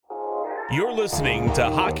You're listening to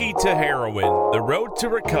Hockey to Heroin, the road to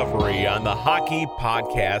recovery on the Hockey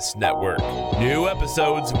Podcast Network. New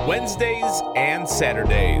episodes Wednesdays and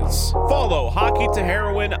Saturdays. Follow Hockey to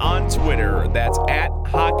Heroin on Twitter. That's at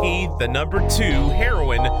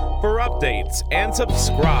hockey2heroin for updates, and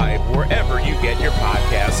subscribe wherever you get your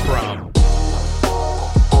podcasts from.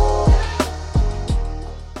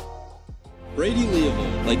 Brady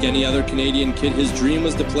Leavold, like any other Canadian kid, his dream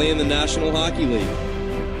was to play in the National Hockey League.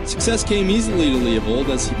 Success came easily to Leavold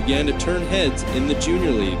as he began to turn heads in the junior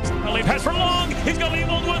leagues. Early pass for Long. He's got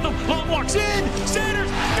Leavold with him. Long walks in. Sanders.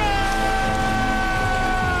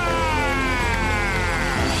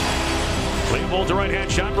 Leavold to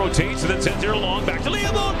right-hand shot, rotates, and then sends here Long back to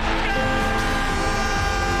Leavold.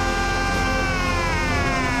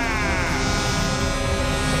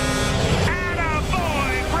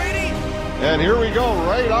 Attaboy, Brady. And here we go,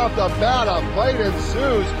 right off the bat, a fight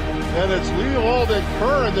ensues. And it's Leavold and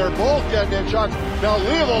Curran. They're both getting in shots. Now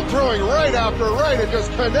Leavold throwing right after right and just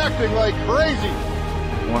connecting like crazy.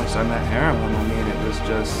 Once I met Heroin, it was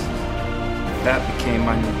just, that became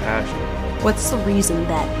my new passion. What's the reason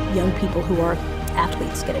that young people who are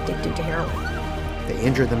athletes get addicted to heroin? They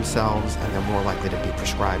injure themselves and they're more likely to be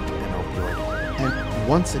prescribed an opioid. And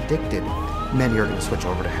once addicted, many are going to switch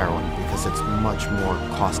over to heroin because it's much more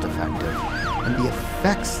cost effective. And the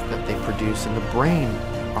effects that they produce in the brain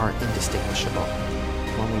are indistinguishable.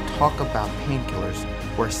 When we talk about painkillers,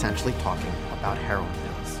 we're essentially talking about heroin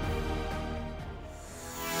pills.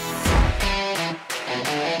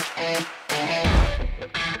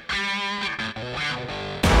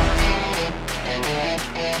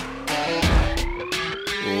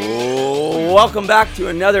 Welcome back to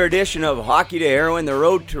another edition of Hockey to Heroin, the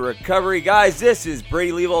road to recovery. Guys, this is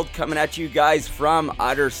Brady Leavold coming at you guys from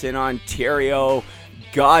Utterson, Ontario,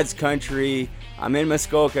 God's country. I'm in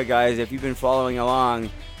Muskoka, guys. If you've been following along,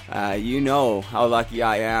 you know how lucky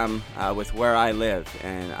I am with where I live.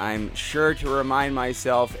 And I'm sure to remind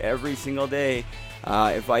myself every single day,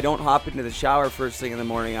 if I don't hop into the shower first thing in the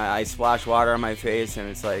morning, I splash water on my face, and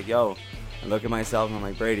it's like, yo, I look at myself and I'm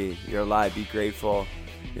like, Brady, you're alive, be grateful.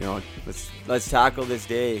 You know, let's tackle this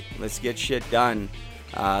day. Let's get shit done.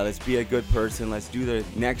 Let's be a good person. Let's do the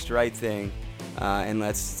next right thing. And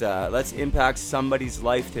let's impact somebody's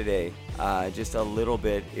life today, just a little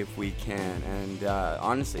bit if we can. And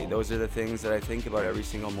honestly, those are the things that I think about every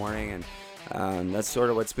single morning, and that's sort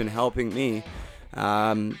of what's been helping me.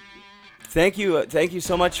 Thank you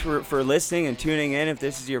so much for listening and tuning in. If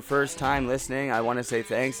this is your first time listening, I want to say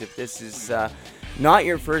thanks. If this is not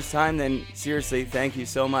your first time, then seriously, thank you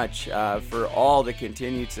so much for all the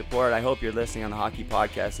continued support. I hope you're listening on the Hockey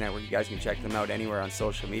Podcast Network. You guys can check them out anywhere on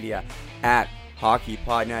social media at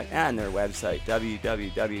HockeyPodNet and their website,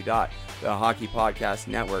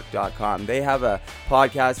 www.thehockeypodcastnetwork.com. They have a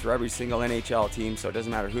podcast for every single NHL team, so it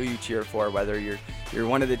doesn't matter who you cheer for, whether you're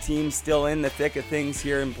one of the teams still in the thick of things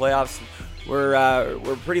here in playoffs.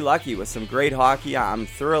 We're pretty lucky with some great hockey. I'm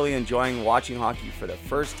thoroughly enjoying watching hockey for the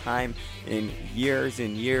first time in years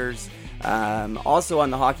and years. Also on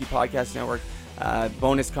the Hockey Podcast Network,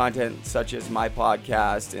 bonus content such as my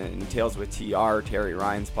podcast and Tales with TR, Terry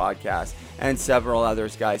Ryan's podcast, and several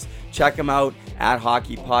others, guys. Check them out at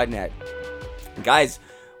HockeyPodNet. Guys,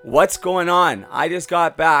 what's going on? I just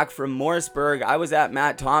got back from Morrisburg. I was at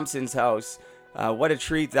Matt Thompson's house. What a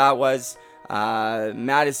treat that was.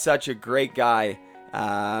 Matt is such a great guy.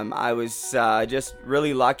 I was just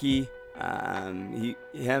really lucky.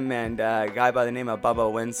 Him and a guy by the name of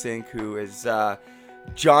Bubba Winsink, who is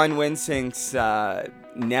John Winsink's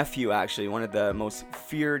nephew, actually, one of the most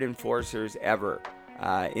feared enforcers ever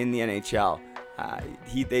in the NHL.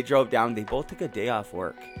 They drove down. They both took a day off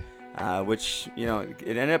work, which, you know,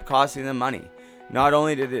 it ended up costing them money. Not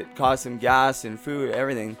only did it cost them gas and food,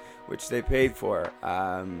 everything, which they paid for,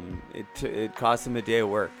 it cost them a day of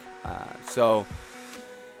work.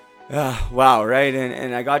 Wow, right?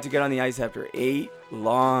 And I got to get on the ice after 8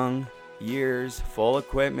 long years, full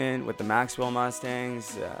equipment with the Maxwell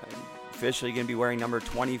Mustangs. Officially going to be wearing number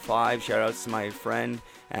 25. Shout outs to my friend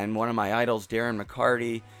and one of my idols, Darren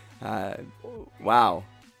McCarty. Wow.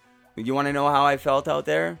 You want to know how I felt out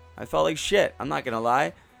there? I felt like shit. I'm not going to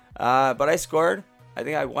lie. But I scored. I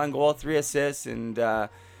think I had 1 goal, 3 assists, and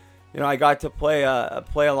you know, I got to play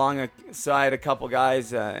alongside a couple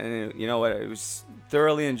guys, and you know what? It was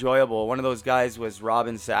thoroughly enjoyable. One of those guys was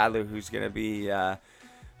Robin Sadler, who's going to be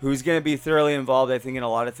thoroughly involved, I think, in a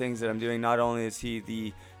lot of things that I'm doing. Not only is he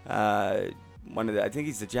the I think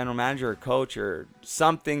he's the general manager or coach or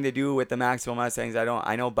something to do with the Maxwell Mustangs.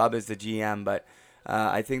 I know Bubba's the GM, but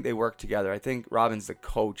I think they work together. I think Robin's the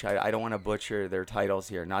coach. I don't want to butcher their titles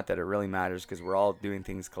here. Not that it really matters because we're all doing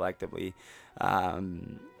things collectively.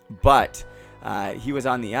 But he was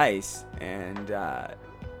on the ice, and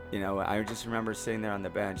I just remember sitting there on the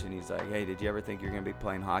bench, and he's like, "Hey, did you ever think you're going to be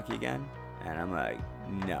playing hockey again?" And I'm like,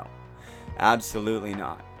 "No, absolutely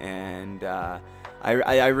not." And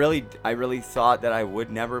I really thought that I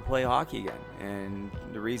would never play hockey again. And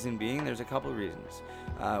the reason being, there's a couple of reasons.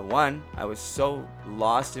 One, I was so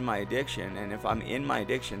lost in my addiction, and if I'm in my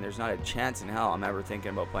addiction, there's not a chance in hell I'm ever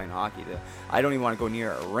thinking about playing hockey. I don't even want to go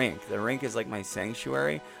near a rink. The rink is like my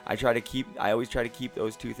sanctuary. I always try to keep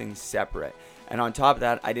those two things separate. And on top of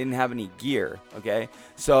that, I didn't have any gear. Okay,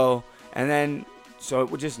 so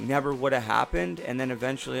it would just never would have happened, and then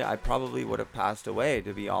eventually I probably would have passed away.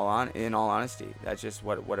 In all honesty, that's just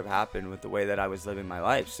what would have happened with the way that I was living my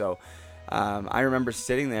life. So I remember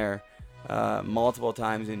sitting there multiple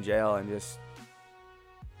times in jail and just,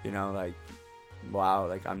 like, wow,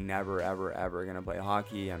 like I'm never, ever, ever going to play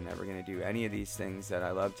hockey. I'm never going to do any of these things that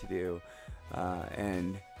I love to do.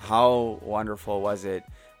 And how wonderful was it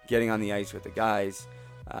getting on the ice with the guys,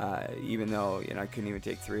 even though, I couldn't even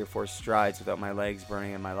take 3 or 4 strides without my legs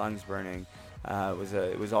burning and my lungs burning.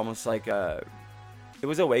 It was almost like it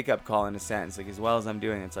was a wake-up call in a sense. Like, as well as I'm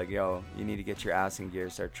doing, it's like, yo, you need to get your ass in gear,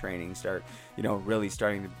 start training, start, really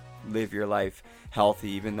starting to live your life healthy.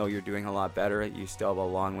 Even though you're doing a lot better, you still have a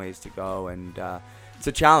long ways to go, and it's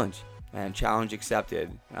a challenge, and challenge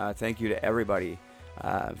accepted. Thank you to everybody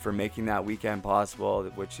for making that weekend possible,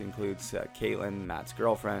 which includes Caitlin, Matt's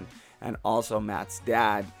girlfriend, and also Matt's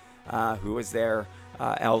dad, who was there,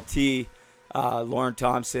 LT, Lauren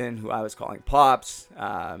Thompson, who I was calling Pops.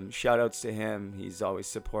 Shout outs to him. He's always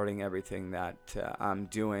supporting everything that I'm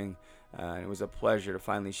doing. It was a pleasure to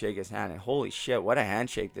finally shake his hand. And holy shit, what a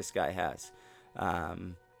handshake this guy has.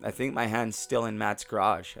 I think my hand's still in Matt's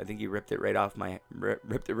garage. I think he ripped it right off my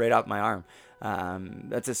arm.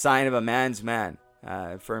 That's a sign of a man's man.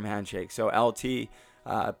 Firm handshake. So LT,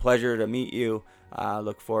 pleasure to meet you.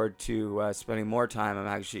 Look forward to spending more time. I'm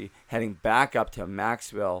actually heading back up to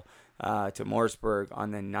Maxville, to Morrisburg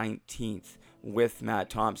on the 19th with Matt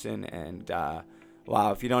Thompson. And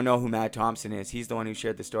wow, if you don't know who Matt Thompson is, he's the one who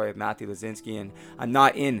shared the story of Matthew Lazinski. And I'm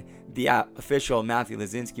not in the official Matthew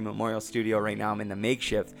Lazinski Memorial Studio right now. I'm in the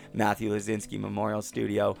makeshift Matthew Lazinski Memorial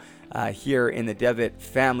Studio here in the Devitt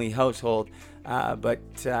family household.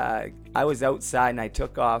 But I was outside and I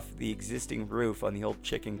took off the existing roof on the old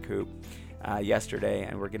chicken coop yesterday,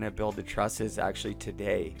 and we're going to build the trusses actually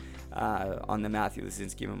today on the Matthew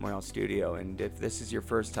Lazinski Memorial Studio. And if this is your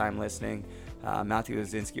first time listening, Matthew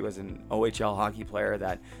Lazinski was an OHL hockey player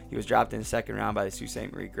that he was drafted in the second round by the Sault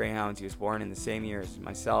Ste. Marie Greyhounds. He was born in the same year as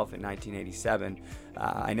myself in 1987.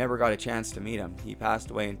 I never got a chance to meet him. He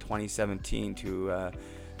passed away in 2017 to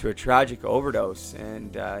a tragic overdose,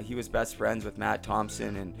 and he was best friends with Matt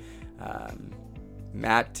Thompson. And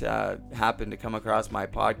Matt happened to come across my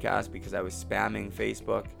podcast because I was spamming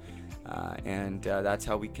Facebook, and that's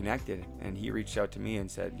how we connected. And he reached out to me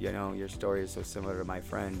and said, your story is so similar to my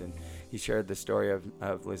friend. And he shared the story of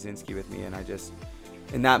Lazinski with me, and I just,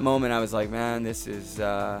 in that moment, I was like, man, this is,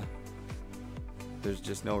 there's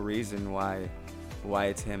just no reason why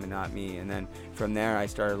it's him and not me. And then from there, I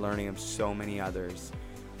started learning of so many others.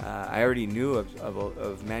 I already knew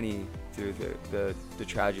of many through the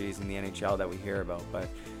tragedies in the NHL that we hear about, but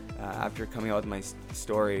after coming out with my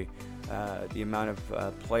story, the amount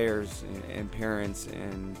of players and parents,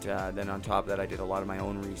 and then on top of that, I did a lot of my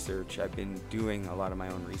own research. I've been doing a lot of my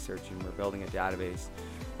own research, and we're building a database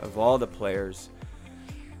of all the players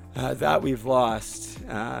that we've lost.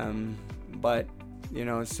 But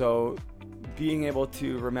so being able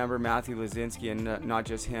to remember Matthew Lazinski, and not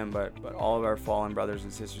just him, but all of our fallen brothers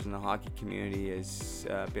and sisters in the hockey community, has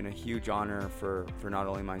been a huge honor for not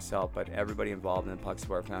only myself, but everybody involved in the Puck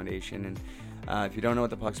Support Foundation. And if you don't know what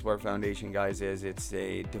the Puck Support Foundation, guys, is, it's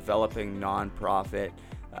a developing nonprofit.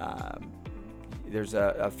 There's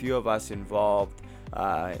a few of us involved,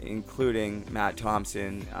 including Matt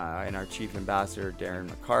Thompson and our chief ambassador, Darren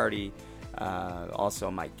McCarty,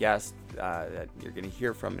 also my guest that you're going to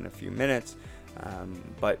hear from in a few minutes.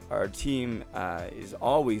 But our team is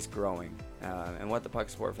always growing. And what the Puck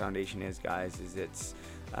Support Foundation is, guys, is it's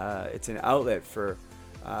an outlet for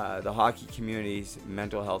the hockey community's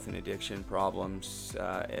mental health and addiction problems,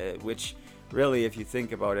 which really, if you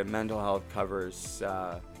think about it, mental health covers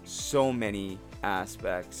so many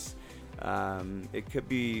aspects. It could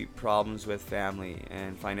be problems with family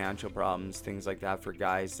and financial problems, things like that, for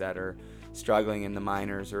guys that are struggling in the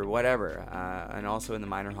minors or whatever, and also in the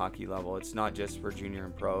minor hockey level. It's not just for junior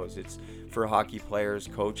and pros. It's for hockey players,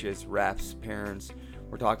 coaches, refs, parents.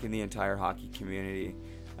 We're talking the entire hockey community.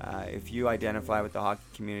 If you identify with the hockey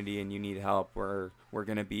community and you need help, we're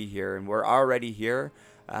going to be here, and we're already here.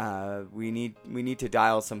 We need to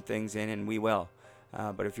dial some things in, and we will.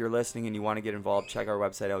 But if you're listening and you want to get involved, check our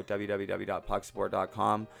website out,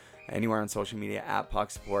 www.pucksupport.com. Anywhere on social media at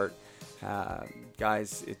pucksupport.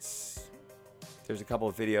 Guys, there's a couple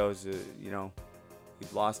of videos.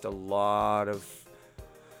 We've lost a lot of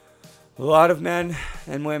men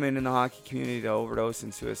and women in the hockey community to overdose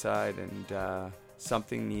and suicide, and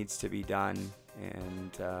something needs to be done.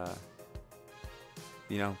 And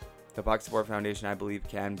the Puck Support Foundation, I believe,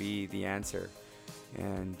 can be the answer.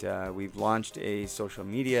 And we've launched a social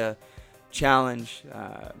media challenge,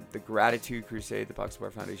 the Gratitude Crusade, the Puck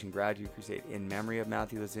Support Foundation Gratitude Crusade in memory of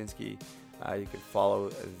Matthew Lazinski. You can follow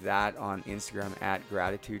that on Instagram at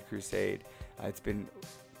Gratitude Crusade. It's been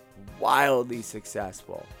wildly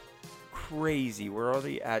successful. Crazy. We're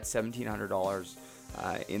already at $1,700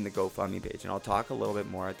 in the GoFundMe page, and I'll talk a little bit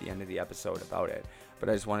more at the end of the episode about it. But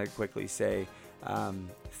I just wanted to quickly say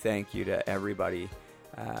thank you to everybody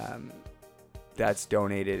that's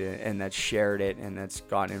donated and that's shared it and that's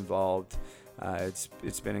gotten involved. It's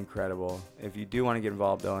been incredible. If you do want to get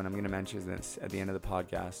involved, though, and I'm going to mention this at the end of the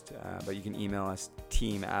podcast, but you can email us,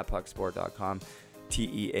 team@pucksupport.com,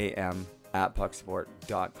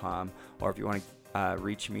 team@pucksupport.com, or if you want to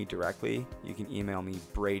reach me directly, you can email me,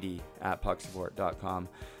 brady@pucksupport.com.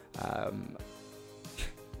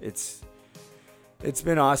 It's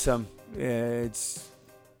been awesome.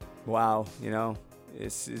 Wow,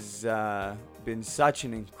 this has been such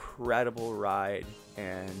an incredible ride,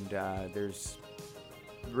 and there's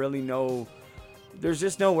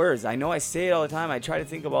just no words. I know I say it all the time. I try to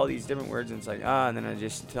think of all these different words, and it's like, and then I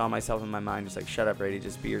just tell myself in my mind, just like, shut up, Brady,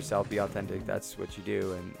 just be yourself, be authentic. That's what you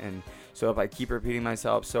do. And so if I keep repeating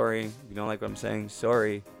myself, sorry. If you don't like what I'm saying,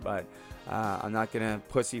 sorry, but I'm not going to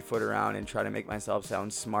pussyfoot around and try to make myself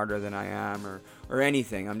sound smarter than I am or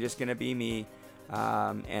anything. I'm just going to be me.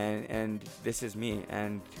 And this is me,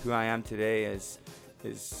 and who I am today is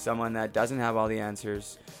someone that doesn't have all the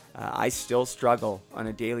answers. I still struggle on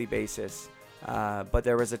a daily basis, but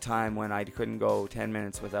there was a time when I couldn't go 10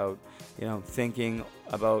 minutes without, thinking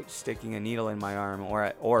about sticking a needle in my arm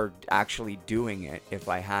or actually doing it if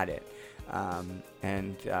I had it.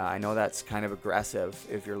 And I know that's kind of aggressive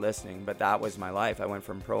if you're listening, but that was my life. I went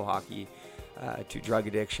from pro hockey to drug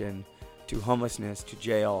addiction to homelessness to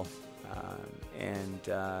jail. And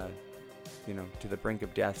to the brink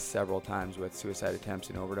of death several times with suicide attempts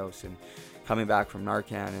and overdose, and coming back from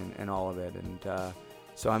Narcan and all of it. And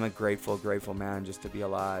so I'm a grateful man just to be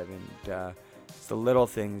alive. And it's the little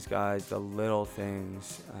things, guys, the little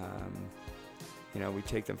things. We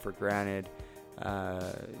take them for granted.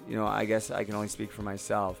 I guess I can only speak for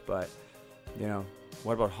myself, but,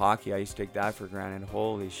 what about hockey? I used to take that for granted.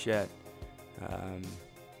 Holy shit.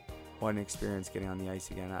 What an experience getting on the ice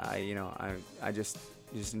again. I just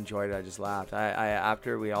enjoyed it. I just laughed. I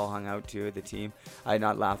after we all hung out too, the team, I had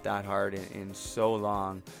not laughed that hard in so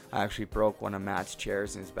long. I actually broke one of Matt's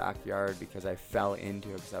chairs in his backyard because I fell into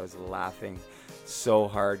it because I was laughing so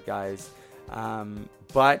hard, guys.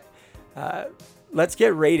 But let's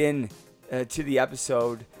get right in to the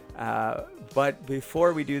episode. But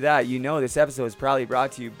before we do that, this episode is probably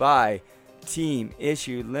brought to you by Team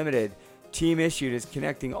Issued Limited. Team Issued is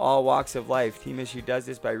connecting all walks of life. Team Issued does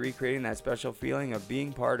this by recreating that special feeling of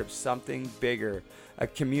being part of something bigger. A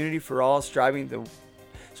community for all striving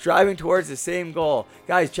towards the same goal.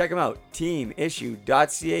 Guys, check them out.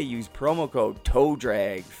 teamissued.ca. Use promo code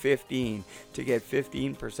TOEDRAG15 to get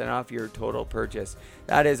 15% off your total purchase.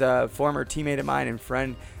 That is a former teammate of mine and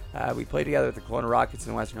friend. We played together with the Kelowna Rockets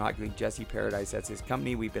in the Western Hockey League. Jesse Paradise, that's his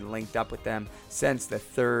company. We've been linked up with them since the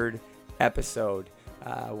 3rd episode.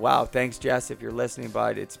 Wow, thanks, Jess, if you're listening,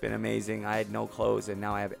 bud. It's been amazing. I had no clothes, and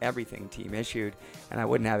now I have everything Team Issued, and I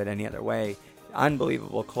wouldn't have it any other way.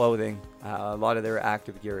 Unbelievable clothing. A lot of their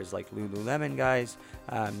active gear is like Lululemon, guys.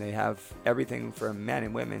 They have everything from men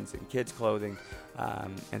and women's and kids' clothing,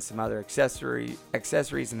 and some other accessories,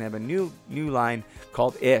 and they have a new line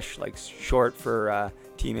called Ish, like short for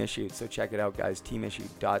Team Issued. So check it out, guys.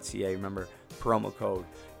 teamissued.ca. Remember, promo code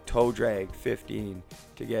TOEDRAG15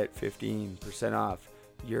 to get 15% off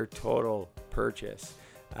your total purchase.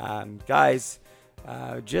 Guys,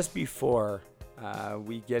 just before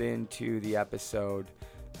we get into the episode,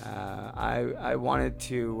 I wanted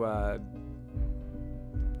to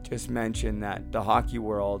just mention that the hockey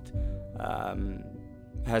world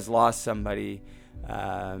has lost somebody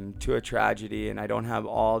to a tragedy, and I don't have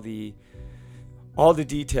all the all the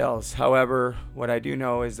details. However, what I do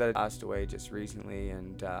know is that he passed away just recently,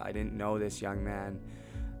 and I didn't know this young man,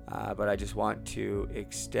 but I just want to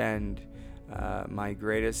extend my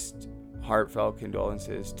greatest heartfelt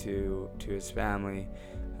condolences to his family,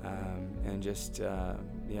 and just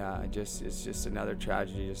it's just another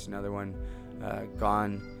tragedy, just another one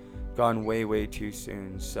gone way too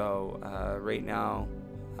soon. So right now,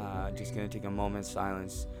 just gonna take a moment's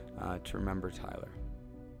silence to remember Tyler.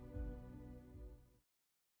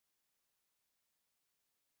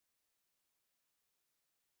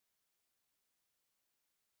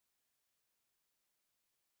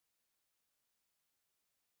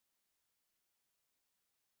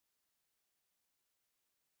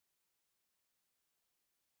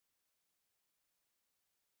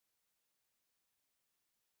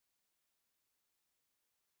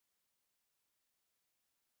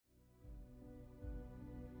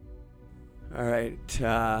 All right,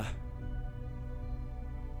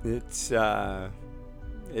 it's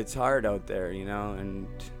hard out there, you know, and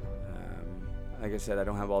like I said, I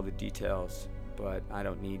don't have all the details, but I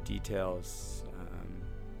don't need details.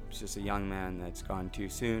 It's just a young man that's gone too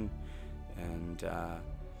soon, and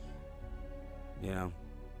you know,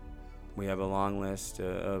 we have a long list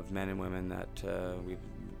of men and women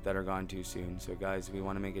that are gone too soon. So guys, we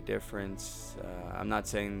want to make a difference. I'm not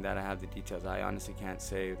saying that I have the details. I honestly can't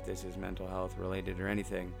say if this is mental health related or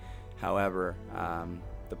anything. However,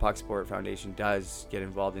 the Puck Sport Foundation does get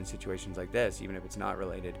involved in situations like this, even if it's not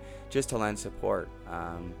related, just to lend support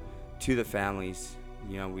to the families.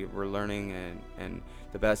 You know, we're learning and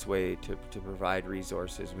the best way to provide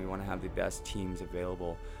resources. We want to have the best teams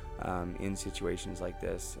available in situations like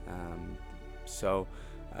this. So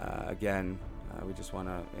again, we just want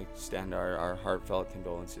to extend our heartfelt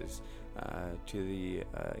condolences to the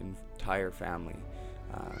entire family.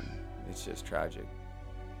 It's just tragic.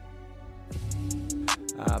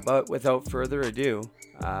 But without further ado,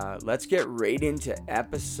 let's get right into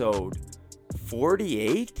episode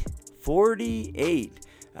 48. 48.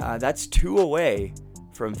 That's 2 away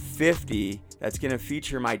from 50. That's going to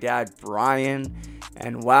feature my dad, Brian.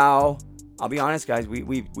 And wow, I'll be honest, guys,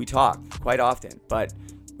 we talk quite often, but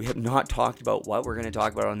we have not talked about what we're going to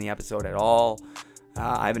talk about on the episode at all.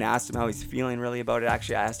 I haven't asked him how he's feeling really about it.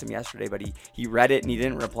 Actually, I asked him yesterday, but he read it and he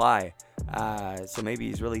didn't reply. So maybe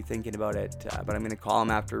he's really thinking about it. But I'm going to call him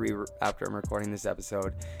after I'm recording this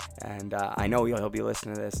episode. And I know he'll be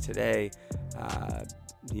listening to this today.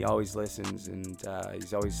 He always listens, and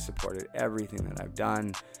he's always supported everything that I've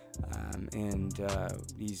done. And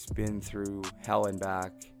he's been through hell and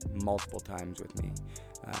back multiple times with me.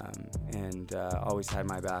 And always had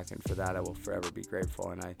my back, and for that I will forever be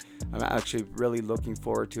grateful. And I'm actually really looking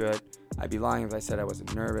forward to it. I'd be lying if I said I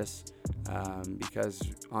wasn't nervous, because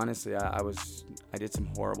honestly I did some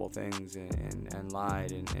horrible things and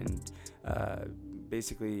lied and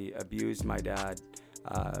basically abused my dad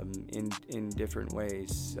in different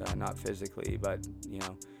ways, not physically, but you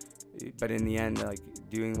know. But in the end, like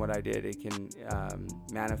doing what I did, it can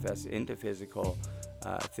manifest into physical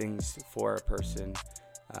things for a person.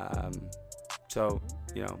 So,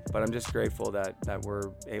 you know, but I'm just grateful that we're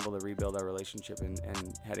able to rebuild our relationship and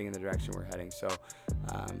heading in the direction we're heading. So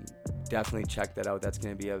definitely check that out. That's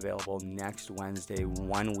going to be available next Wednesday,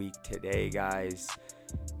 1 week today, guys.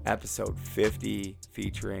 Episode 50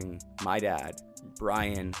 featuring my dad,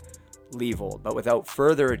 Brian Leavold. But without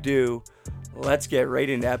further ado, let's get right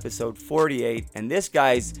into episode 48. And this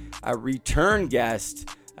guy's a return guest.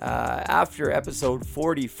 After episode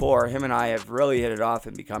 44, him and I have really hit it off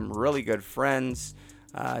and become really good friends.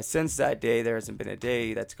 Since that day, there hasn't been a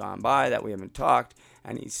day that's gone by that we haven't talked,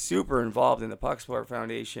 and he's super involved in the Puck Sport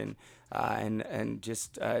Foundation, and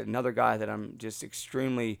just another guy that I'm just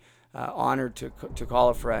extremely honored to call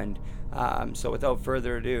a friend. So without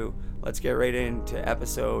further ado, let's get right into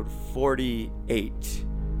episode 48.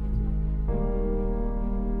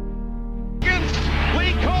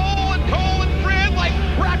 Lee Cole and Frid like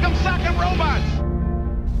Rackham Sock'em robots.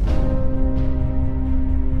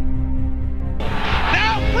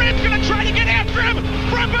 Now Frid's gonna try to get after him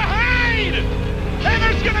from behind, and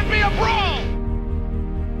there's gonna be a brawl.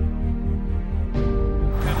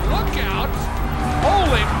 And look out!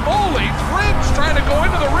 Holy moly! Frid's trying to go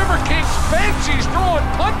into the River King's fence. He's throwing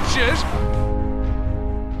punches.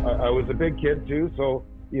 I was a big kid too, so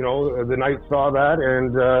you know the Knights saw that,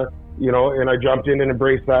 and you know, and I jumped in and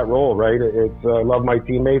embraced that role, right? It's love my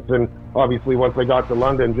teammates, and obviously once I got to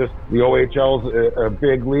London, just the OHL's a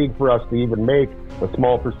big league for us to even make a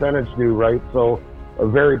small percentage do, right? So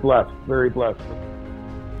very blessed, very blessed.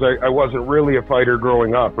 So I wasn't really a fighter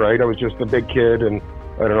growing up, right? I was just a big kid, and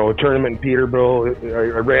a tournament in Peterborough.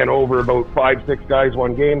 I ran over about 5-6 guys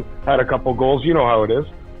one game, had a couple goals. You know how it is.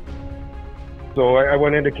 So I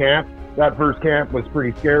went into camp. That first camp was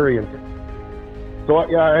pretty scary. And so,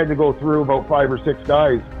 yeah, I had to go through about 5 or 6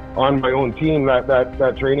 guys on my own team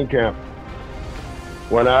that training camp.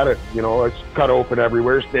 Went at it, I cut open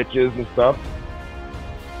everywhere, stitches and stuff.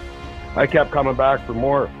 I kept coming back for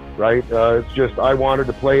more, right? It's just I wanted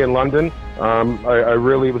to play in London. I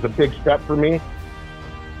really, it was a big step for me.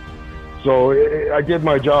 So I did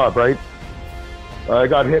my job, right? I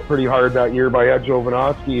got hit pretty hard that year by Ed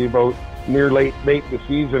Jovanovski about near late the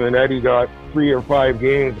season, and Eddie got 3 or 5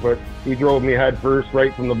 games, but he drove me head first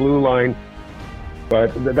right from the blue line.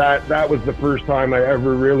 But that was the first time I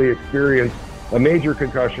ever really experienced a major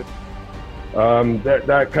concussion.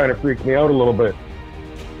 That kind of freaked me out a little bit.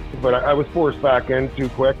 But I was forced back in too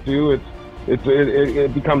quick too.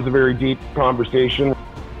 It becomes a very deep conversation.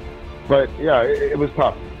 But yeah, it was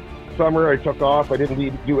tough. Summer I took off. I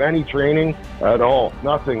didn't do any training at all.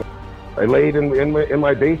 Nothing. I laid in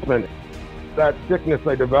my basement. That sickness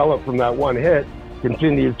I developed from that one hit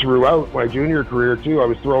continued throughout my junior career too. I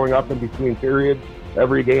was throwing up in between periods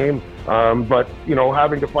every game. But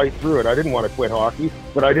having to fight through it. I didn't want to quit hockey,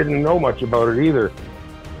 but I didn't know much about it either.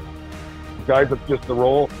 Guys, that's just the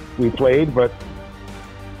role we played. But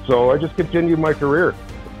so I just continued my career.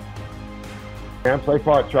 I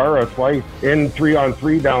fought Chara twice in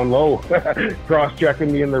 3-on-3 down low,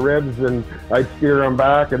 cross-checking me in the ribs, and I'd steer him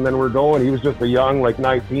back, and then we're going. He was just a young,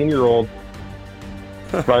 19-year-old.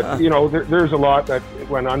 But, there's a lot that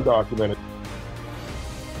went undocumented.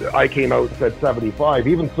 I came out and said 75.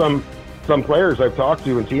 Even some players I've talked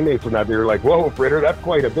to and teammates and that, they were like, whoa, Fritter, that's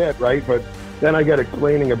quite a bit, right? But then I get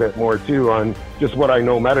explaining a bit more, too, on just what I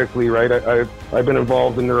know medically, right? I've been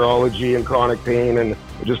involved in neurology and chronic pain and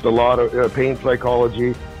just a lot of pain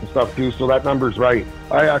psychology and stuff, too. So that number's right.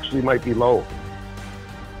 I actually might be low.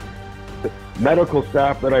 The medical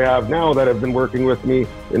staff that I have now that have been working with me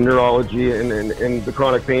in neurology and in the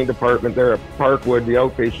chronic pain department there at Parkwood, the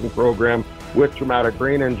outpatient program with traumatic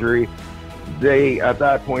brain injury, they, at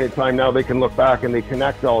that point in time now, they can look back and they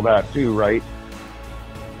connect all that, too, right?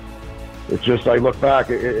 It's just, I look back,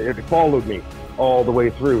 it followed me all the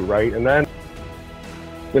way through, right? And then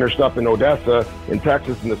finished up in Odessa, in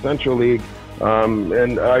Texas, in the Central League,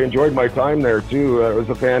 and I enjoyed my time there too. It was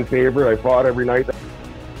a fan favorite. I fought every night.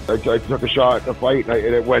 I took a shot in a fight,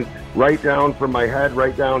 and it went right down from my head,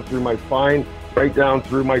 right down through my spine, right down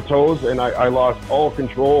through my toes, and I lost all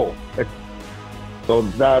control. So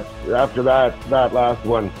after that last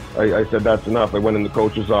one, I said that's enough. I went in the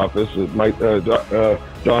coach's office,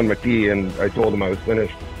 Don McKee, and I told him I was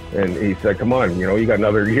finished. And he said, come on, you got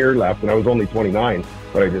another year left. And I was only 29.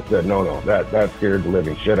 But I just said, no, that scared the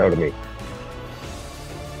living shit out of me.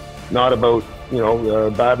 Not about,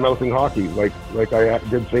 bad-mouthing hockey, like I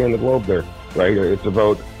did say in the Globe there, right? It's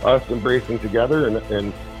about us embracing together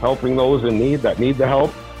and helping those in need that need the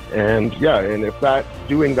help. And, yeah, and if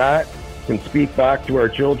doing that can speak back to our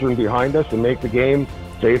children behind us and make the game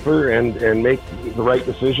safer and make the right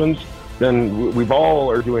decisions, then we've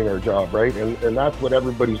all are doing our job, right? And that's what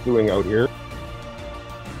everybody's doing out here.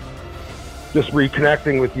 Just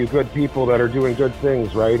reconnecting with you good people that are doing good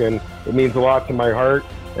things, right? And it means a lot to my heart.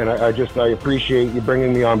 And I appreciate you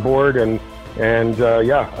bringing me on board. And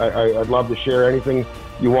I'd love to share anything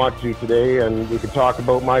you want to today. And we can talk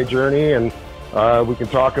about my journey, and we can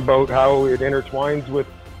talk about how it intertwines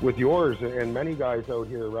with yours and many guys out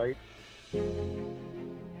here, right?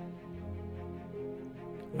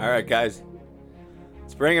 All right, guys,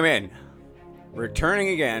 let's bring him in. Returning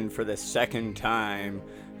again for the second time.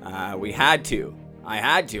 I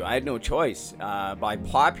had no choice. By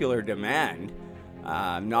popular demand,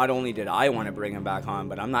 not only did I want to bring him back on,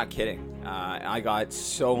 but I'm not kidding. I got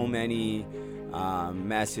so many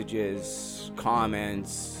messages,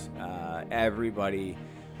 comments. Everybody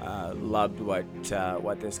loved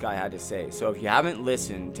what this guy had to say. So if you haven't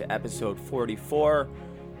listened to episode 44,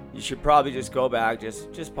 you should probably just go back,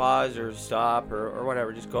 just pause or stop or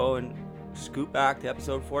whatever. Just go and scoot back to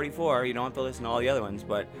episode 44. You don't have to listen to all the other ones,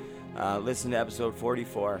 but listen to episode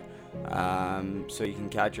 44 so you can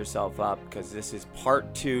catch yourself up, because this is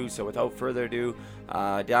part 2. So without further ado,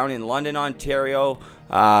 down in London, Ontario,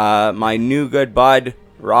 my new good bud,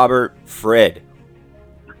 Robert Frid.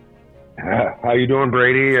 How you doing,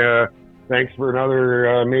 Brady? Thanks for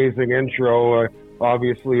another amazing intro.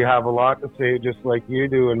 Obviously, you have a lot to say, just like you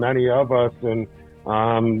do, and many of us. And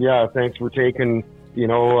thanks for taking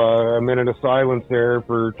a minute of silence there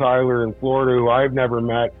for Tyler in Florida, who I've never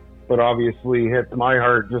met, but obviously hits my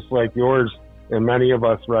heart just like yours and many of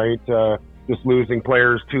us, right? Just losing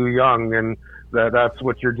players too young. And that's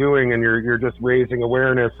what you're doing, and you're just raising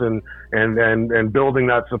awareness and building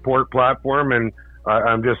that support platform. And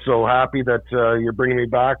I'm just so happy that you're bringing me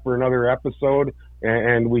back for another episode,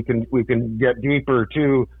 and we can get deeper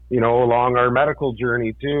too, along our medical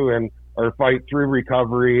journey too, and our fight through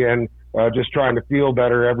recovery, and just trying to feel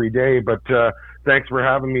better every day. But thanks for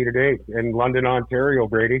having me today in London, Ontario,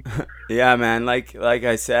 Brady. Yeah, man. Like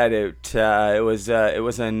I said, it was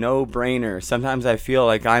a no-brainer. Sometimes I feel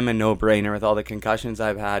like I'm a no-brainer with all the concussions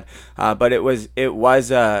I've had, but it was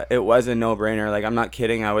a no-brainer. Like, I'm not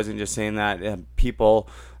kidding. I wasn't just saying that. People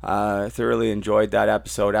thoroughly enjoyed that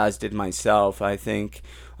episode, as did myself. I think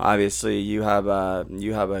obviously you have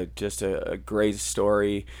just a great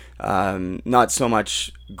story. Not so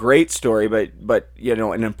much great story, but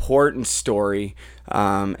an important story.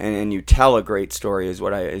 And you tell a great story is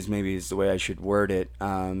the way I should word it.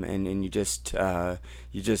 And you just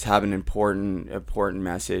have an important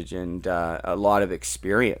message and a lot of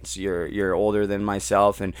experience. You're older than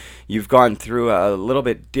myself, and you've gone through a little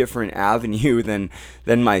bit different avenue than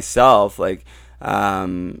myself. Like,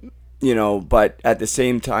 but at the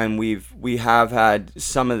same time, we have had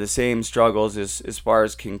some of the same struggles as far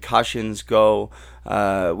as concussions go.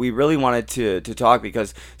 We really wanted to talk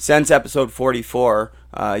because since episode 44,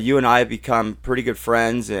 you and I have become pretty good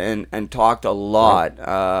friends and talked a lot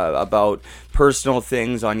about personal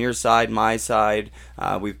things on your side, my side.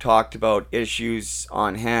 We've talked about issues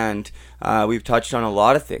on hand. We've touched on a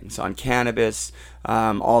lot of things, on cannabis,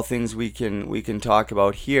 all things we can talk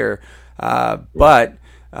about here. But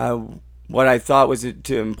what I thought was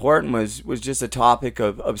important was just a topic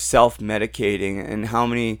of self-medicating, and how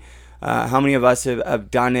many of us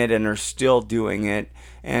have done it and are still doing it.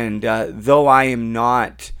 And though I am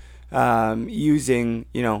not using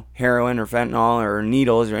heroin or fentanyl or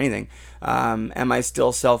needles or anything, am I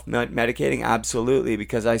still self-medicating? Absolutely,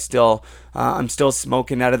 because I'm still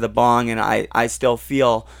smoking out of the bong, and I still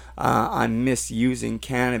feel I'm misusing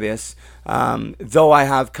cannabis. Though I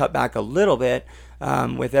have cut back a little bit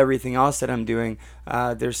with everything else that I'm doing,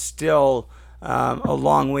 there's still a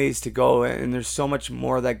long ways to go, and there's so much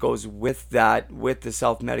more that goes with that, with the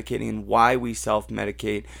self-medicating and why we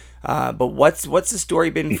self-medicate. But what's the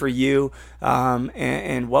story been for you,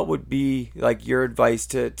 and what would be like your advice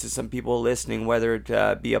to some people listening, whether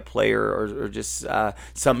it be a player or just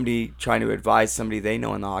somebody trying to advise somebody they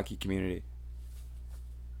know in the hockey community?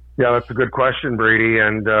 Yeah, that's a good question, Brady.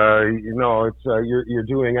 And it's you're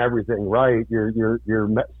doing everything right. You're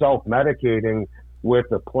self-medicating with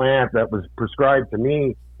a plant that was prescribed to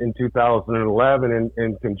me in 2011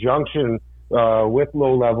 in conjunction with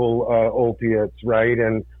low-level opiates, right?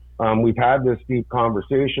 And we've had this deep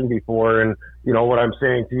conversation before, and what I'm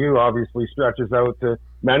saying to you obviously stretches out to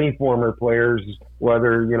many former players,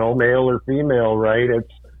 whether male or female, right?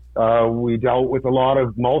 It's we dealt with a lot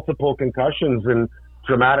of multiple concussions and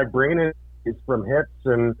traumatic brain injuries from hits,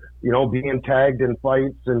 and being tagged in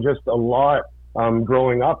fights, and just a lot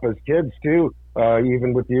growing up as kids too.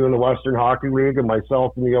 Even with you in the Western Hockey League and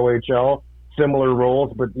myself in the OHL, similar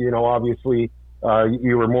roles, but obviously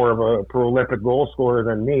you were more of a prolific goal scorer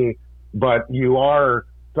than me. But you are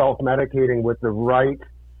self-medicating with the right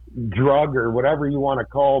drug, or whatever you want to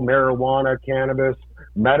call marijuana, cannabis.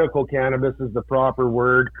 Medical cannabis is the proper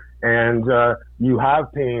word, and you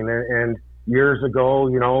have pain. And years ago,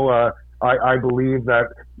 I believe that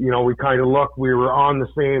we kind of we were on the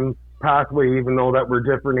same pathway, even though that we're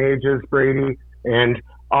different ages, Brady. And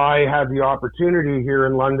I had the opportunity here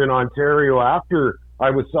in London, Ontario, after I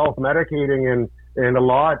was self-medicating and a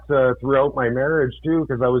lot throughout my marriage too,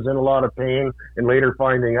 because I was in a lot of pain, and later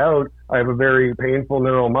finding out I have a very painful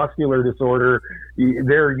neuromuscular disorder.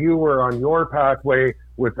 There you were on your pathway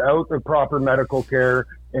without the proper medical care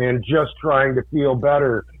and just trying to feel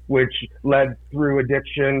better, which led through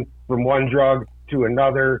addiction from one drug to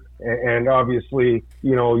another, and obviously,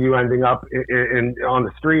 you ending up on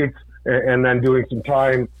the streets and then doing some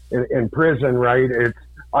time in prison, right?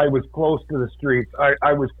 I was close to the streets.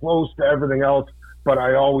 I was close to everything else, but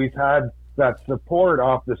I always had that support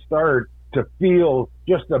off the start to feel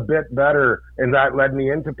just a bit better. And that led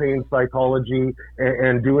me into pain psychology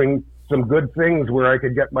and doing some good things where I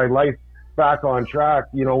could get my life back on track,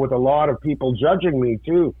 with a lot of people judging me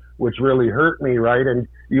too, which really hurt me, right? And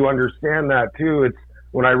you understand that too. It's,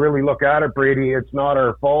 when I really look at it, Brady, it's not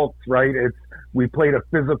our fault, right? We played a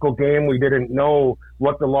physical game. We didn't know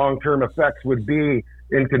what the long-term effects would be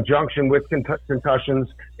in conjunction with concussions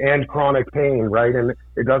and chronic pain, right? And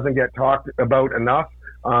it doesn't get talked about enough.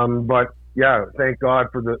 But yeah, thank God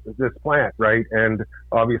for this plant, right? And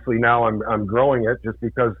obviously now I'm growing it just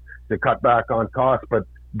because to cut back on costs, but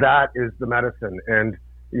that is the medicine. And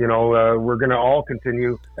we're going to all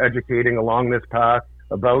continue educating along this path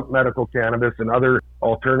about medical cannabis and other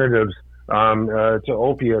alternatives to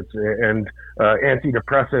opiates and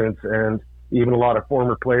antidepressants, and even a lot of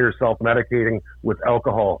former players self-medicating with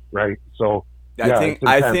alcohol, right? So I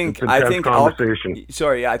think conversation.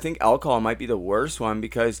 I think alcohol might be the worst one,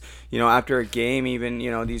 because after a game, even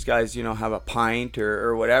these guys have a pint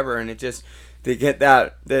or whatever, and it just, they get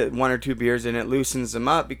that 1 or 2 beers and it loosens them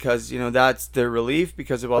up, because that's their relief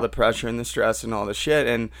because of all the pressure and the stress and all the shit,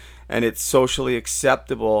 and it's socially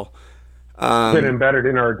acceptable. It's been embedded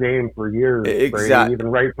in our game for years, exactly. Even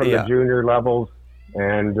right from the junior levels,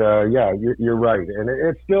 and you're right, and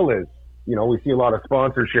it still is. We see a lot of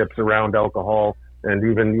sponsorships around alcohol, and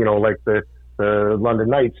even like the London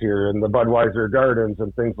Knights here and the Budweiser Gardens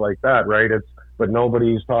and things like that, right? But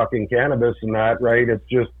nobody's talking cannabis and that, right? It's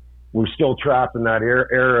just, we're still trapped in that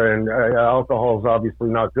era, and alcohol is obviously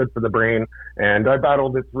not good for the brain. And I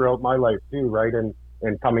battled it throughout my life too, right? And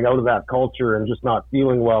coming out of that culture and just not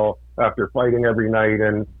feeling well after fighting every night,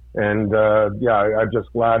 and I'm just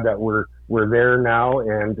glad that we're there now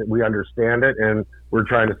and we understand it, and we're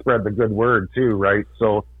trying to spread the good word too, right?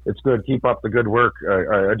 So it's good. Keep up the good work.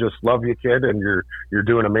 I just love you, kid, and you're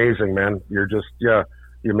doing amazing, man. You're just, you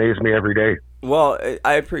amaze me every day. Well,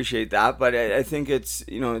 I appreciate that, but I think it's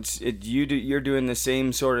you're doing the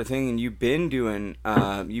same sort of thing, and you've been doing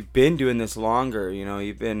this longer.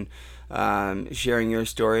 You've been sharing your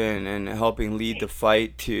story and helping lead the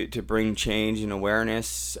fight to bring change and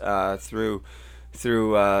awareness through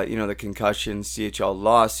the concussion CHL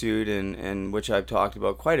lawsuit, and which I've talked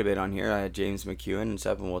about quite a bit on here. I had James McEwen and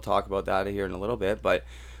stuff, and we'll talk about that here in a little bit. But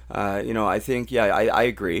I think I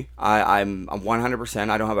agree. I'm 100%.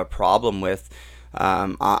 I don't have a problem with.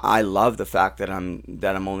 I love the fact that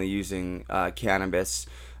I'm only using cannabis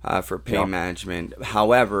for pain management.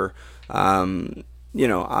 However, I'm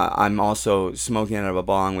also smoking out of a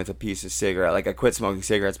bong with a piece of cigarette. Like, I quit smoking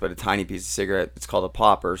cigarettes, but a tiny piece of cigarette. It's called a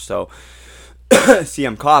popper. So, see,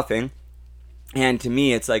 I'm coughing, and to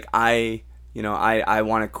me, it's like I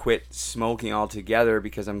want to quit smoking altogether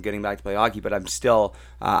because I'm getting back to play hockey, but I'm still,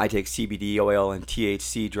 I take CBD oil and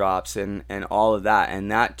THC drops and all of that. And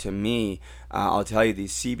that, to me, I'll tell you,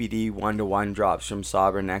 these CBD 1-to-1 drops from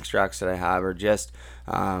Sovereign extracts that I have are just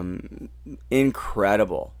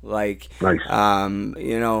incredible. Like, nice.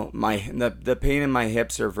 The pain in my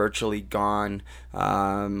hips are virtually gone.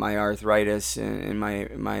 My arthritis and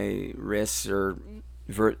my wrists are,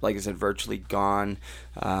 like I said, virtually gone.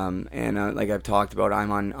 And like I've talked about,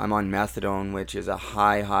 I'm on methadone, which is a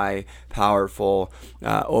high powerful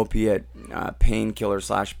opiate painkiller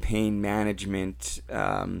 / pain management.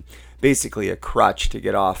 Basically a crutch to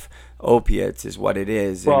get off opiates is what it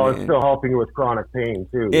is. Well, it's still helping you with chronic pain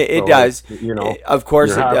too. It does. Of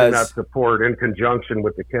course it does. You're having that support in conjunction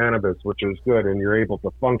with the cannabis, which is good, and you're able to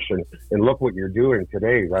function. And look what you're doing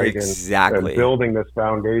today, right? Exactly. And building this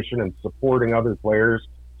foundation and supporting other players.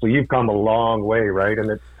 So you've come a long way, right? And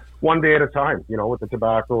it's one day at a time, with the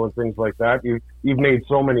tobacco and things like that. You've made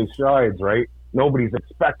so many strides, right? Nobody's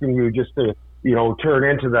expecting you just to, turn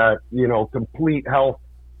into that, complete health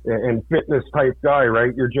and fitness type guy,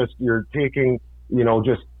 right? You're taking,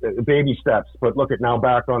 just baby steps. But look at now,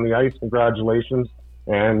 back on the ice. Congratulations.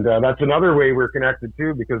 And that's another way we're connected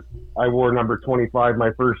too, because I wore number 25 my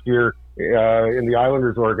first year in the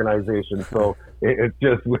Islanders organization. So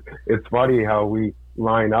it's funny how we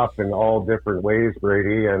line up in all different ways,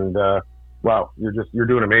 Brady. And wow, you're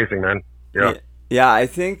doing amazing, man. Yeah. I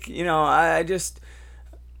think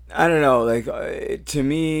I don't know, like, to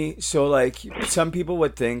me, so, like, some people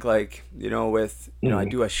would think, like, I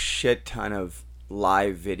do a shit ton of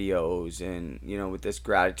live videos, and, with this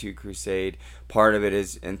gratitude crusade, part of it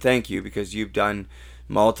is, and thank you, because you've done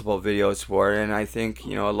multiple videos for it, and I think, a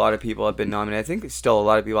lot of people have been nominated. I think still a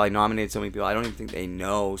lot of people, I nominated so many people, I don't even think they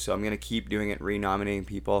know, so I'm going to keep doing it, re-nominating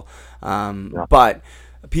people, but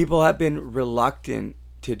people have been reluctant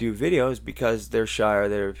to do videos because they're shy or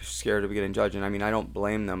they're scared of getting judged. And I mean, I don't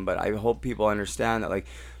blame them, but I hope people understand that, like,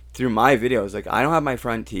 through my videos, like, I don't have my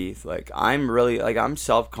front teeth. Like, I'm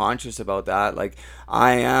self-conscious about that. Like,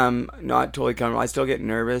 I am not totally comfortable. I still get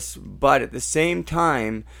nervous, but at the same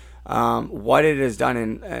time, what it has done,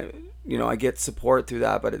 and I get support through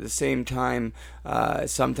that, but at the same time,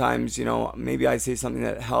 sometimes, maybe I say something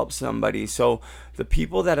that helps somebody. So the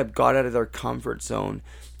people that have got out of their comfort zone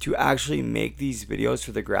to actually make these videos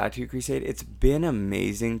for the Gratitude Crusade, it's been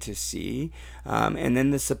amazing to see. And then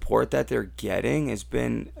the support that they're getting has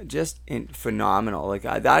been just phenomenal. Like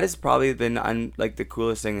that has probably been the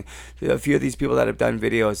coolest thing. A few of these people that have done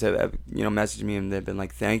videos have messaged me, and they've been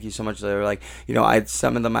like, thank you so much. They're like,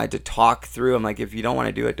 some of them I had to talk through. I'm like, if you don't want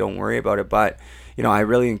to do it, don't worry about it. But I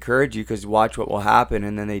really encourage you, because watch what will happen.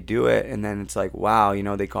 And then they do it, and then it's like, wow,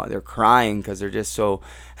 they're crying because they're just so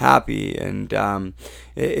happy, and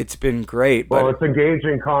it's been great. Well, it's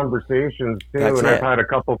engaging conversations too, and I've had a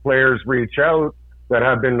couple players reach out that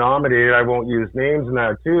have been nominated. I won't use names in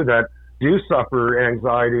that too, that do suffer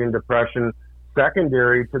anxiety and depression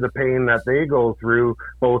secondary to the pain that they go through,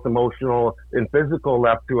 both emotional and physical,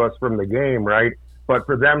 left to us from the game, right? But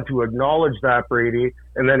for them to acknowledge that, Brady,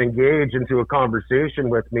 and then engage into a conversation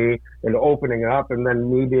with me and opening up, and then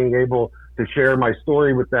me being able to share my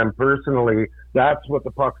story with them personally, that's what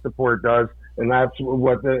the Puck Support does. And that's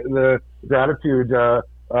what the Gratitude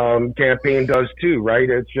campaign does too, right?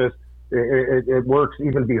 It's just, it works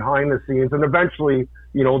even behind the scenes. And eventually,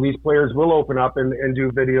 these players will open up and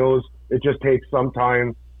do videos. It just takes some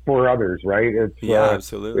time for others, right?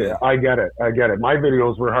 Absolutely. Yeah, I get it. My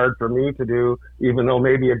videos were hard for me to do, even though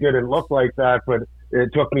maybe it didn't look like that, but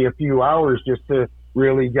it took me a few hours just to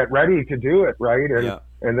really get ready to do it, right?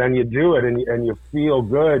 And then you do it, and you feel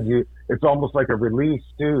good. It's almost like a release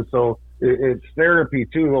too. So it's therapy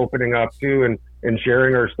too, opening up too, and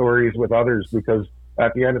sharing our stories with others, because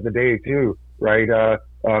at the end of the day too, right?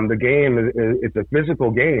 The game it's a physical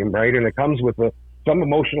game, right? And it comes with some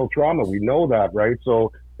emotional trauma. We know that, right?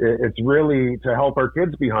 So it's really to help our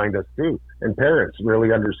kids behind us too, and parents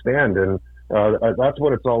really understand. And that's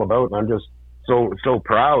what it's all about. And I'm just so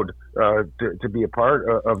proud to be a part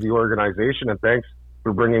of the organization. And thanks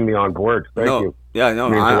for bringing me on board. Thank you. Yeah, no,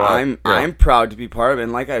 I'm proud to be part of it.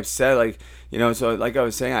 And like I've said, so like I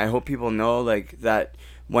was saying, I hope people know that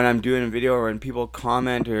when I'm doing a video, or when people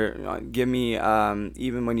comment or give me,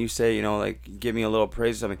 even when you say, give me a little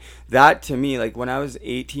praise or something, that to me, when I was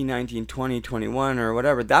 18, 19, 20, 21 or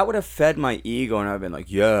whatever, that would have fed my ego, and I've been like,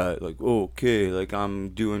 yeah, okay, I'm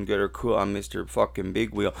doing good or cool, I'm Mr. fucking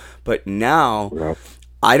Big Wheel. But now,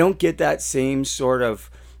 I don't get that same sort of,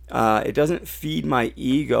 it doesn't feed my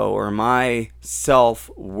ego or my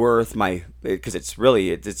self-worth, because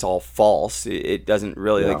it's all false. It doesn't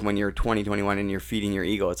really, when you're 20, 21 and you're feeding your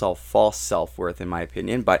ego, it's all false self-worth in my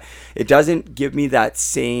opinion. But it doesn't give me that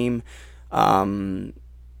same,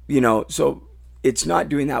 so it's not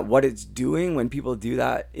doing that. What it's doing when people do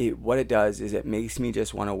that, what it does is it makes me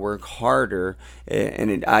just want to work harder,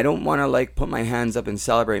 and I don't want to put my hands up and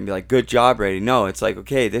celebrate and be like, good job, Brady. No, it's like,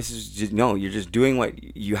 okay, this is just, no, you're just doing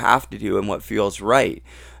what you have to do and what feels right.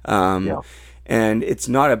 And it's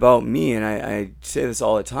not about me, and I say this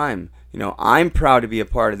all the time. I'm proud to be a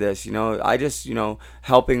part of this. I just,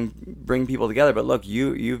 helping bring people together. But look,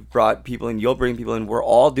 you've brought people in, you'll bring people in. We're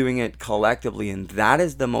all doing it collectively, and that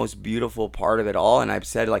is the most beautiful part of it all. And I've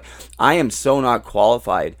said, I am so not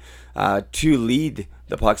qualified to lead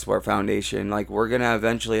the Puck Support Foundation. We're gonna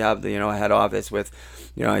eventually have the head office with,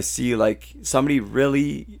 I see somebody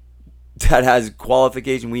really that has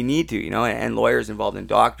qualification. We need to, and lawyers involved, and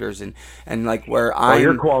doctors, and where I'm.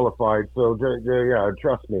 You're qualified, so yeah,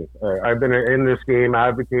 trust me. I've been in this game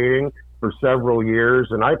advocating for several years,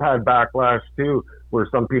 and I've had backlash too, where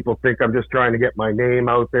some people think I'm just trying to get my name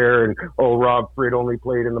out there, and Rob Frid only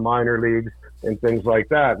played in the minor leagues and things like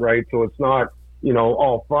that, right? So it's not,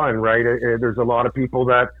 all fun, right? There's a lot of people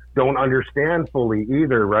that don't understand fully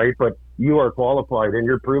either, right? But you are qualified, and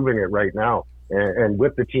you're proving it right now. And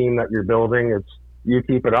with the team that you're building, you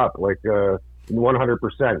keep it up 100%.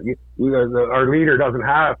 Our leader doesn't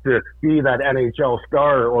have to be that NHL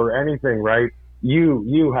star or anything, right?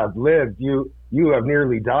 You have lived, you have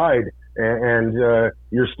nearly died, and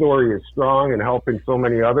your story is strong and helping so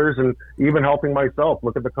many others, and even helping myself.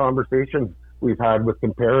 Look at the conversations we've had with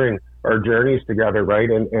comparing our journeys together, right?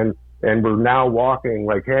 And we're now walking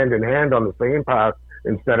hand in hand on the same path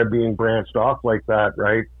instead of being branched off like that,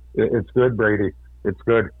 right? It's good, Brady. It's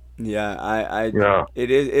good. Yeah,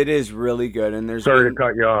 it is really good. And there's sorry to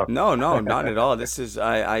cut you off. No, not at all. This is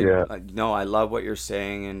I love what you're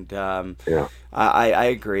saying, and I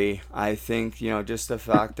agree. I think just the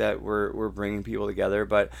fact that we're bringing people together,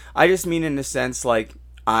 but I just mean in the sense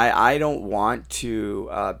I don't want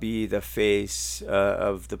to be the face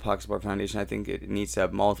of the Puck Support Foundation. I think it needs to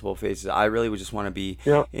have multiple faces. I really would just want to be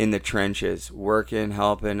in the trenches, working,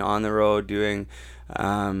 helping, on the road, doing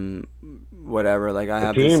whatever. Like I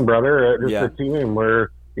have a team, brother. Just yeah. a team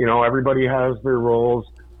where, you know, everybody has their roles.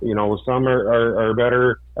 You know, some are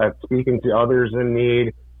better at speaking to others in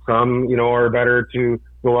need. Some, you know, are better to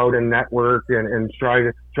go out and network and try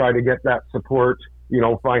to get that support, you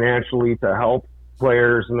know, financially to help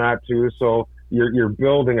players and that too. So you're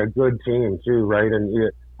building a good team too, right?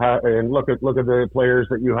 And look at the players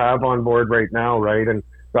that you have on board right now, right? And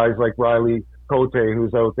guys like Riley Cote,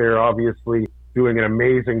 who's out there obviously doing an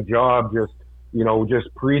amazing job, just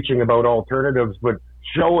preaching about alternatives, but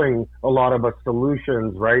showing a lot of us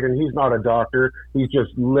solutions, right? And he's not a doctor; he's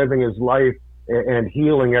just living his life and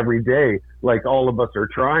healing every day, like all of us are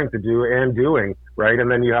trying to do and doing, right? And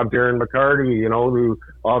then you have Darren McCarty, you know, who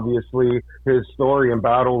obviously his story and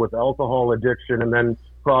battle with alcohol addiction, and then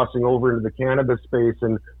crossing over into the cannabis space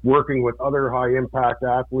and working with other high impact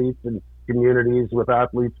athletes and communities with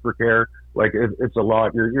Athletes for Care. Like it's a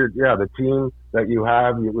lot. The team that you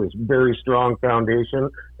have, it was very strong foundation,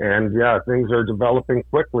 and things are developing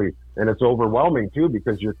quickly, and it's overwhelming too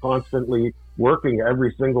because you're constantly working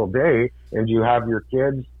every single day, and you have your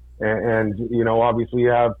kids, and you know, obviously you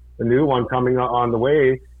have a new one coming on the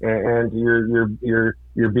way, and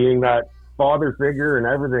you're being that father figure and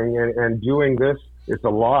everything, and doing this. It's a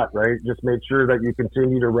lot, right? Just make sure that you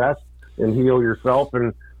continue to rest and heal yourself.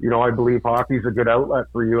 And, you know, I believe hockey's a good outlet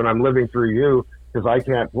for you, and I'm living through you because I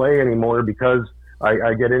can't play anymore because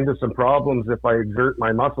I get into some problems if I exert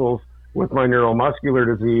my muscles with my neuromuscular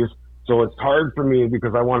disease. So it's hard for me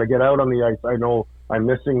because I want to get out on the ice. I know I'm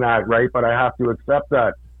missing that, right? But I have to accept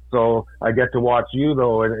that. So I get to watch you,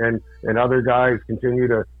 though, and other guys continue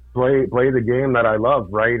to play the game that I love,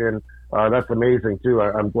 right? And that's amazing, too.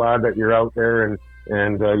 I'm glad that you're out there and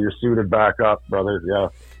you're suited back up, brother. Yeah.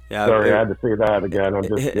 Sorry, I had to say that again.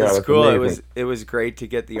 It's cool. Amazing. It was great to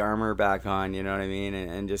get the armor back on. You know what I mean,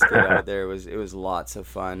 and just get out there. It was lots of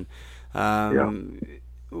fun.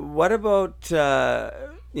 What about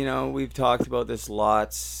you know, we've talked about this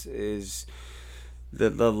lots, is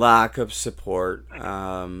the lack of support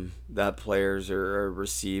that players are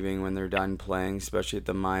receiving when they're done playing, especially at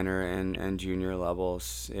the minor and junior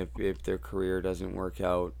levels. If their career doesn't work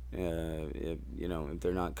out, if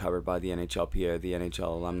they're not covered by the NHLPA or the NHL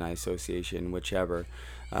Alumni Association, whichever,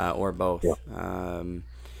 or both.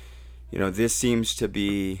 This seems to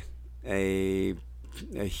be a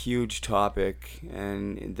huge topic,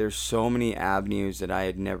 and there's so many avenues that I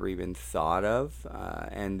had never even thought of,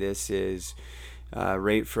 and this is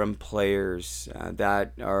right from players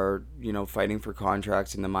that are fighting for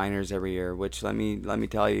contracts in the minors every year, which let me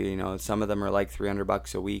tell you, some of them are like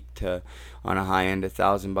 $300 a week to, on a high end,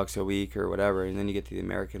 $1,000 a week or whatever, and then you get to the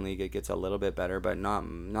American League, it gets a little bit better, but not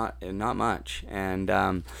much. And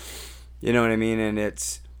you know what I mean? And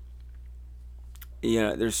it's,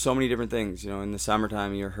 there's so many different things. In the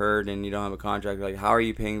summertime you're hurt and you don't have a contract, like how are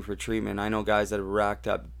you paying for treatment? I know guys that have racked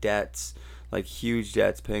up debts, like huge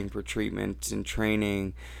debts, paying for treatment and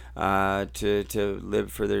training to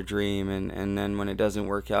live for their dream, and then when it doesn't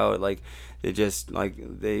work out, like they just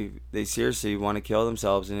they seriously want to kill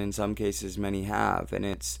themselves, and in some cases many have, and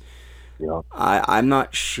it's I'm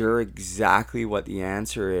not sure exactly what the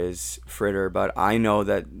answer is, Fritter, but I know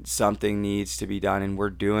that something needs to be done, and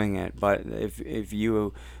we're doing it. But if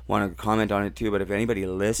you want to comment on it too, but if anybody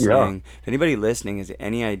listening has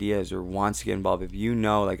any ideas or wants to get involved, if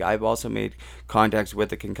like I've also made contacts with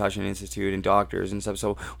the Concussion Institute and doctors and stuff,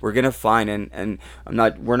 so we're gonna find and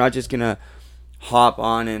we're not just gonna hop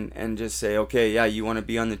on and just say, okay, yeah, you want to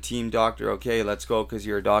be on the team, doctor, okay, let's go because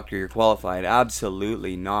you're a doctor, you're qualified.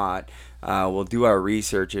 Absolutely not. We'll do our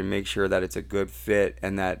research and make sure that it's a good fit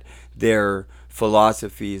and that their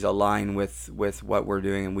philosophies align with what we're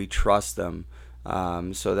doing, and we trust them,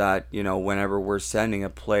 so that whenever we're sending a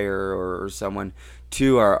player or someone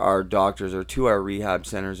to our doctors or to our rehab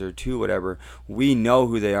centers or to whatever, we know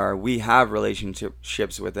who they are, we have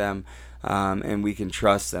relationships with them, and we can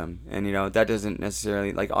trust them. And that doesn't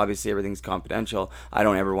necessarily, like, obviously everything's confidential. I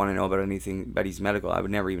don't ever want to know about anybody's medical. I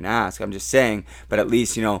would never even ask. I'm just saying, but at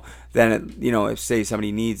least then if say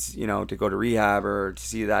somebody needs to go to rehab or to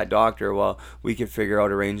see that doctor, well, we can figure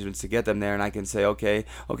out arrangements to get them there, and I can say, okay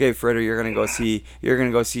Fritter, you're gonna go see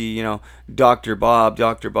Dr.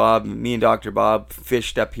 Bob. Me and Dr. Bob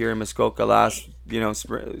fished up here in Muskoka last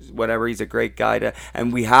whatever, he's a great guy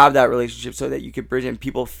and we have that relationship so that you can bridge it, and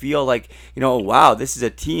people feel like wow, this is a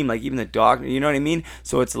team, like even the doctor, you know what I mean?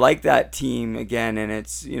 So it's like that team again, and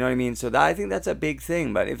it's, you know what I mean? So I think that's a big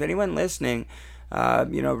thing. But if anyone listening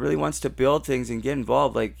really wants to build things and get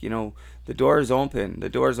involved, the door is open.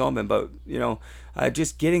 But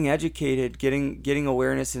just getting educated, getting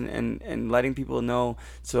awareness, and letting people know,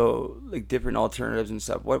 so different alternatives and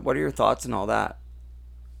stuff. What are your thoughts on all that?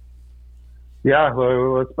 Yeah,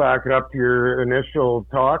 well, let's back it up to your initial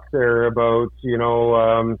talk there about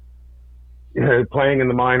playing in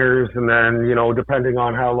the minors, and then depending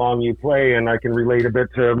on how long you play, and I can relate a bit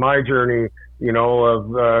to my journey,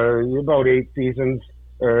 of about 8 seasons,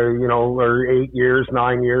 or 8 years,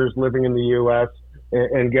 9 years living in the U.S.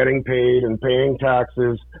 and getting paid and paying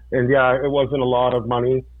taxes. And yeah, it wasn't a lot of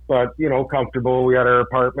money, but, comfortable. We had our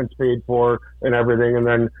apartments paid for and everything. And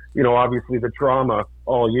then, obviously the trauma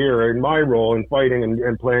all year in my role in fighting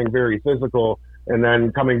and playing very physical, and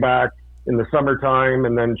then coming back in the summertime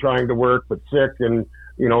and then trying to work, but sick and,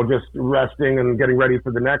 just resting and getting ready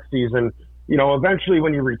for the next season. Eventually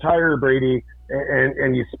when you retire, Brady,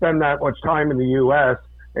 and you spend that much time in the U.S.,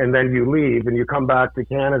 and then you leave and you come back to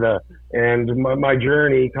Canada. And my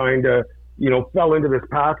journey kind of, fell into this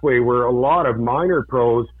pathway where a lot of minor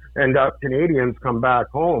pros end up, Canadians come back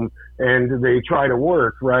home and they try to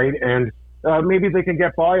work, right? And maybe they can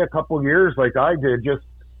get by a couple of years like I did, just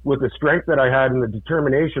with the strength that I had and the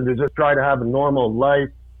determination to just try to have a normal life,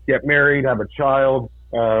 get married, have a child.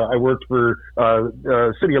 I worked for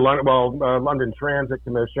City of London, London Transit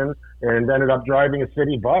Commission, and ended up driving a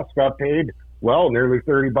city bus, got paid nearly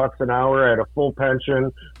 $30 an hour. I had a full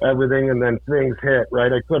pension, everything, and then things hit,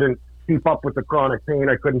 right? I couldn't keep up with the chronic pain.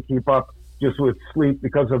 I couldn't keep up just with sleep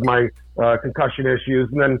because of my concussion issues.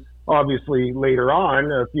 And then obviously later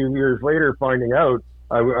on, a few years later, finding out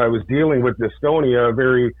I was dealing with dystonia, a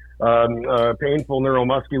very painful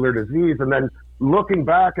neuromuscular disease. And then looking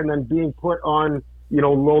back and then being put on,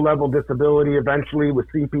 low-level disability, eventually with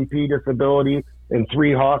CPP disability, in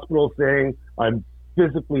 3 hospitals saying I'm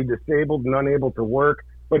physically disabled and unable to work,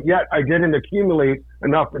 but yet I didn't accumulate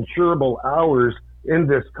enough insurable hours in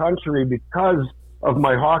this country because of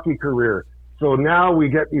my hockey career. So now we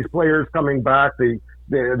get these players coming back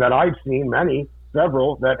that I've seen,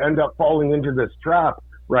 several, that end up falling into this trap,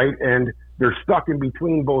 right? And they're stuck in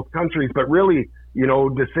between both countries, but really,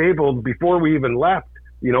 disabled before we even left.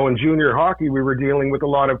 In junior hockey, we were dealing with a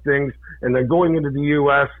lot of things, and then going into the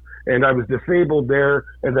U.S., and I was disabled there,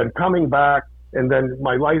 and then coming back, and then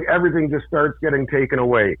my life, everything just starts getting taken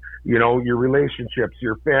away. Your relationships,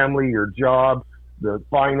 your family, your job, the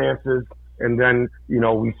finances. And then,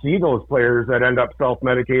 we see those players that end up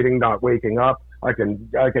self-medicating, not waking up. I can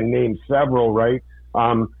name several, right?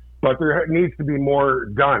 But there needs to be more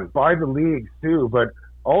done by the leagues too, but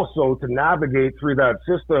also to navigate through that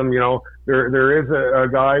system. There is a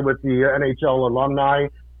guy with the NHL alumni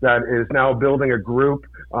that is now building a group,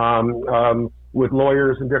 with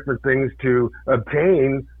lawyers and different things to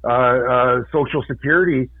obtain Social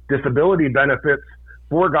Security disability benefits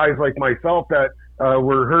for guys like myself that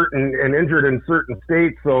were hurt and injured in certain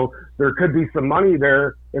states. So there could be some money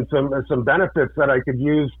there and some benefits that I could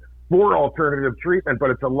use for alternative treatment,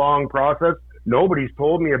 but it's a long process. Nobody's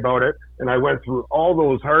told me about it, and I went through all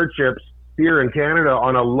those hardships here in Canada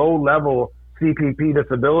on a low-level CPP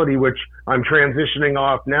disability, which I'm transitioning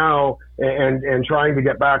off now and trying to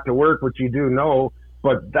get back to work, which you do know,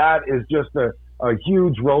 but that is just a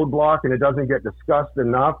huge roadblock, and it doesn't get discussed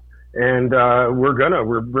enough. And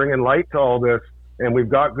we're bringing light to all this, and we've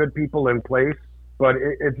got good people in place, but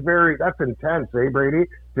that's intense, Brady,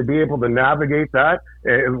 to be able to navigate that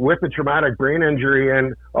with the traumatic brain injury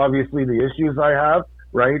and obviously the issues I have,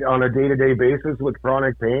 right, on a day-to-day basis with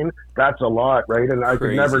chronic pain. That's a lot, right? And I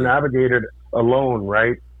could never navigate it alone,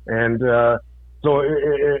 right? And so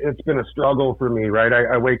it's been a struggle for me, right?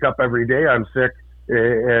 I wake up every day, I'm sick,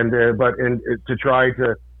 but to try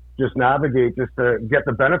to just navigate, just to get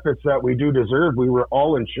the benefits that we do deserve. We were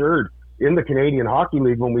all insured in the Canadian Hockey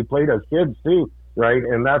League when we played as kids too, right?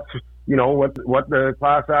 And that's, what the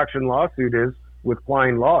class action lawsuit is with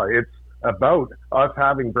Klein Law. It's about us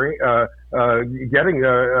having getting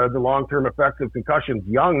the long-term effects of concussions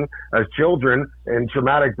young as children and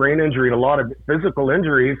traumatic brain injury and a lot of physical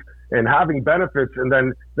injuries and having benefits, and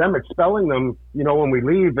then them expelling them, when we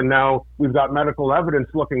leave. And now we've got medical evidence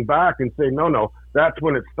looking back and saying, no, that's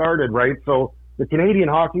when it started, right? So the Canadian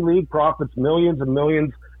Hockey League profits millions and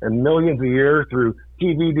millions and millions a year through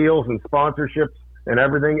TV deals and sponsorships and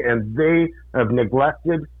everything, and they have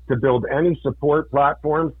neglected to build any support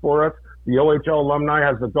platforms for us. The OHL alumni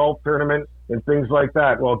has the golf tournament and things like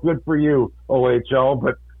that. Well, good for you, OHL,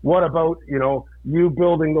 but what about, you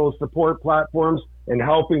building those support platforms and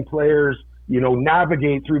helping players,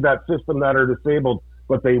 navigate through that system that are disabled?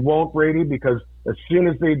 But they won't, Brady, because as soon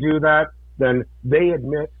as they do that, then they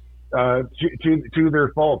admit to their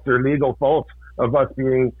faults, their legal faults of us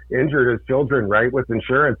being injured as children, right, with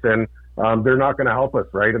insurance, and they're not going to help us,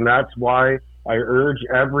 right? And that's why I urge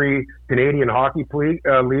every Canadian Hockey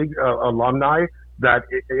League alumni that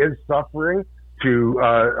is suffering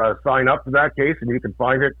to sign up to that case, and you can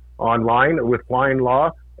find it online with Klein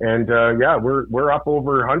Law. And we're up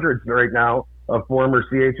over hundreds right now of former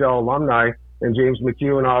CHL alumni, and James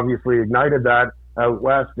McEwen obviously ignited that out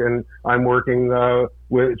west, and I'm working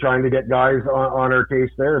with trying to get guys on our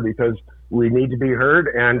case there because we need to be heard.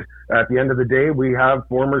 And at the end of the day, we have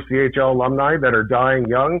former CHL alumni that are dying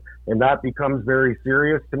young, and that becomes very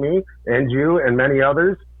serious to me and you and many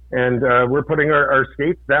others. And we're putting our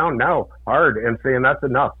skates down now hard and saying that's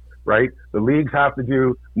enough, right? The leagues have to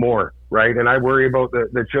do more, right? And I worry about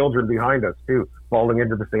the children behind us too, falling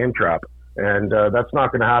into the same trap. And that's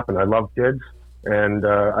not going to happen. I love kids, and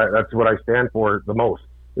that's what I stand for the most,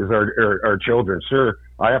 is our children. Sure,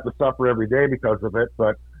 I have to suffer every day because of it,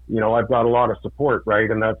 but I've got a lot of support, right?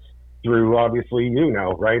 And that's through obviously you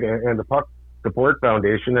now, right? And the Puck Support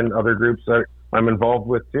Foundation and other groups that I'm involved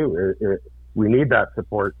with too. We need that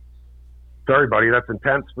support. Sorry, buddy, that's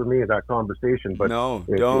intense for me, that conversation. But no,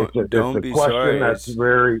 don't be question sorry. That's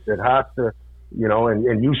it has to,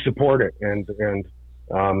 and you support it. And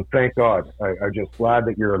thank God. I'm just glad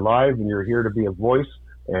that you're alive and you're here to be a voice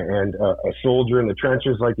and a soldier in the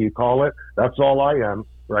trenches, like you call it. That's all I am,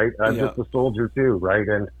 right? I'm just a soldier too, right?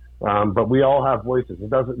 And but we all have voices. We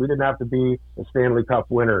didn't have to be a Stanley Cup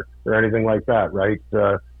winner or anything like that, right?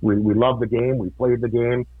 We love the game. We played the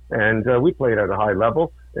game, and we played at a high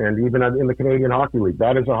level. And even in the Canadian Hockey League,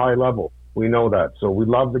 that is a high level. We know that. So we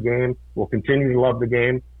love the game. We'll continue to love the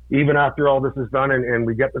game. Even after all this is done and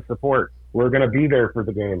we get the support, we're going to be there for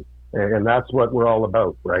the game. And that's what we're all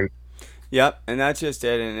about, right? Yep, and that's just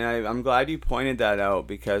it. And I'm glad you pointed that out,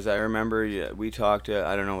 because I remember we talked,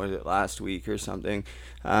 I don't know, was it last week or something,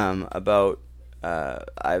 about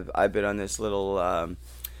I've been on this little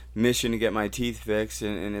mission to get my teeth fixed.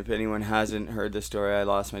 And if anyone hasn't heard the story, I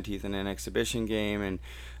lost my teeth in an exhibition game. And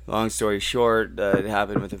long story short, it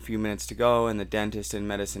happened with a few minutes to go, and the dentist in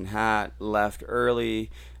Medicine Hat left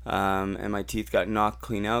early. And my teeth got knocked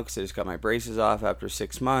clean out because I just got my braces off after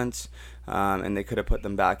 6 months, and they could have put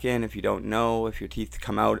them back in. If you don't know, if your teeth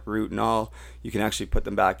come out, root and all, you can actually put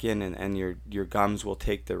them back in, and your gums will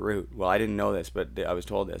take the root. Well, I didn't know this, but I was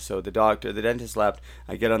told this. So the dentist left.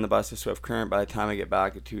 I get on the bus to Swift Current. By the time I get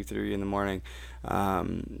back at 2-3 in the morning,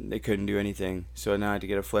 they couldn't do anything. So now I had to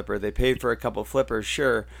get a flipper. They paid for a couple flippers,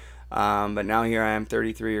 sure, but now here I am,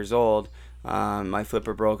 33 years old. My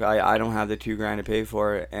flipper broke. I don't have the $2,000 to pay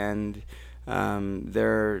for it, and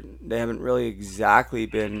they haven't really exactly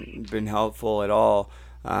been helpful at all.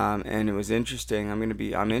 And it was interesting.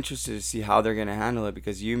 I'm interested to see how they're gonna handle it,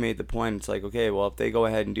 because you made the point. It's like, okay, well, if they go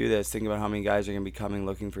ahead and do this, think about how many guys are gonna be coming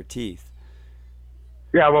looking for teeth.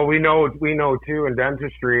 Yeah, well, we know too in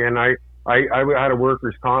dentistry, and I had a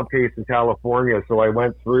workers' comp case in California, so I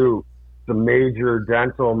went through some major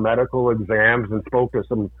dental medical exams and spoke to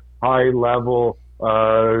some high-level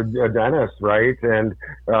dentist, right? And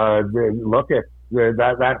look at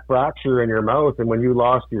that fracture in your mouth, and when you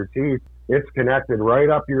lost your teeth, it's connected right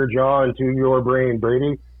up your jaw into your brain,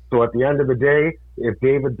 Brady. So at the end of the day, if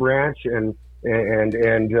David Branch and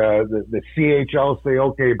the CHL say,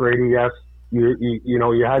 okay, Brady, yes,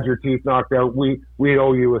 you had your teeth knocked out, we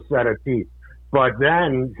owe you a set of teeth. But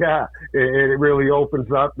then, it really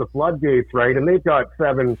opens up the floodgates, right? And they've got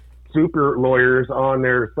 7 super lawyers on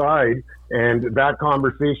their side, and that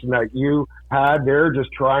conversation that you had there, just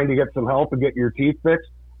trying to get some help and get your teeth fixed,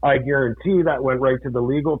 I guarantee that went right to the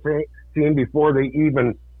legal team before they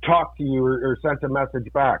even talked to you or sent a message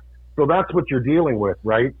back. So that's what you're dealing with,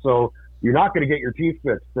 right? So you're not going to get your teeth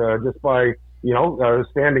fixed just by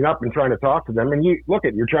standing up and trying to talk to them. And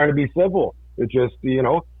you're trying to be civil. It's just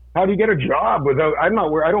how do you get a job without? I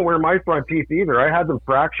don't wear my front teeth either. I had them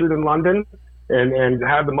fractured in London. And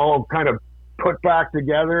had them all kind of put back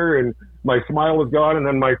together, and my smile was gone. And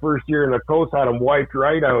then my first year in the coast had them wiped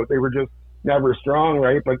right out. They were just never strong,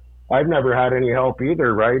 right? But I've never had any help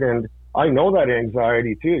either, right? And I know that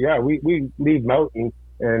anxiety too. Yeah, we leave them out,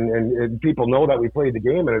 and people know that we played the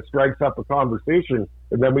game, and it strikes up a conversation,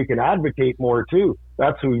 and then we can advocate more too.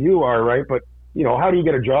 That's who you are, right? But how do you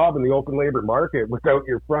get a job in the open labor market without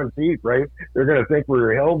your front teeth, right? They're going to think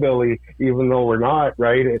we're a hillbilly, even though we're not,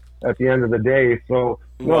 right? At the end of the day. So,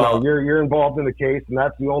 no, you're involved in the case, and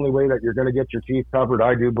that's the only way that you're going to get your teeth covered,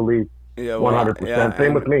 I do believe. 100%.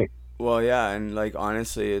 Same with me. Well, yeah, and like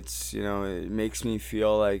honestly, it's it makes me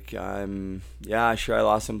feel like sure, I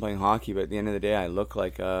lost some playing hockey, but at the end of the day, I look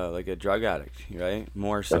like a drug addict, right?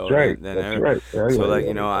 More so than ever. Right.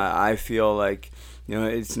 So I feel like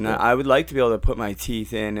it's not. I would like to be able to put my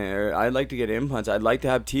teeth in, or I'd like to get implants. I'd like to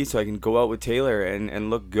have teeth so I can go out with Taylor and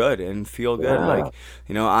look good and feel good.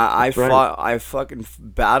 I fucking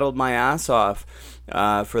battled my ass off.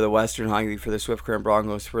 For the Western Hockey League, for the Swift Current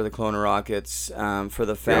Broncos, for the Kelowna Rockets, for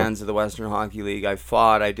the fans of the Western Hockey League. I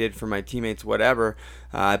fought, I did for my teammates, whatever.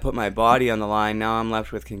 I put my body on the line. Now I'm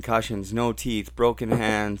left with concussions, no teeth, broken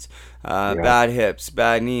hands, bad hips,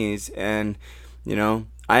 bad knees. And,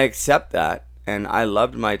 I accept that. And I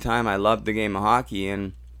loved my time. I loved the game of hockey.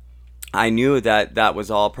 And I knew that was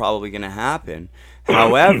all probably going to happen.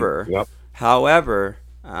 However,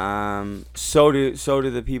 so do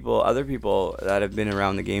the other people that have been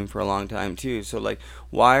around the game for a long time too. So like,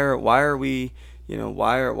 why are we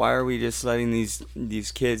just letting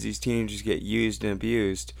these kids, these teenagers get used and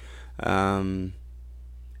abused? And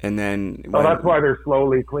then that's why they're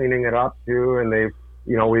slowly cleaning it up too. And they've,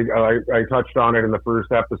 I touched on it in the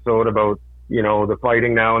first episode about, the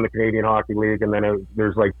fighting now in the Canadian Hockey League, and then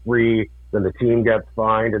there's like 3, then the team gets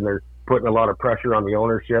fined, and they're putting a lot of pressure on the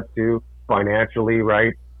ownership too, financially,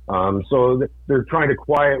 right? So they're trying to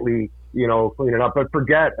quietly, clean it up, but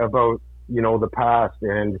forget about, the past.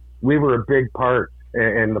 And we were a big part,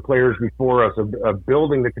 and the players before us, of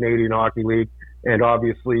building the Canadian Hockey League, and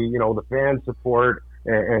obviously, the fan support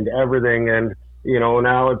and everything. And,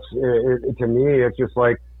 now to me, it's just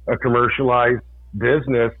like a commercialized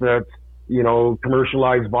business that's,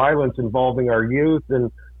 commercialized violence involving our youth, and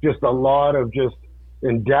just a lot of just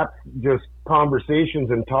in-depth just conversations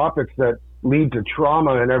and topics that lead to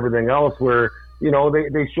trauma and everything else, where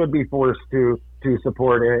they should be forced to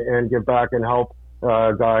support and give back and help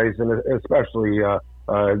guys, and especially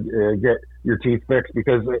get your teeth fixed,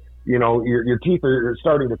 because your teeth are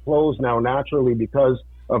starting to close now naturally because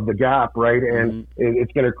of the gap, right? And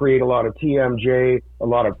it's going to create a lot of TMJ, a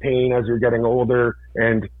lot of pain as you're getting older,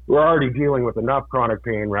 and we're already dealing with enough chronic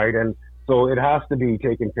pain, right? And so it has to be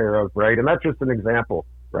taken care of, right? And that's just an example,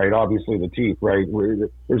 right? Obviously the teeth, right?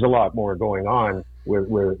 There's a lot more going on with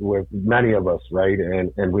many of us, right?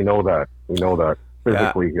 And we know that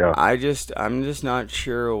physically. Yeah. I'm just not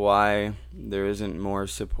sure why there isn't more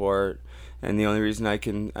support. And the only reason I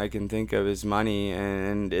can think of is money,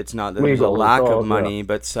 and it's not that there's a lack of money,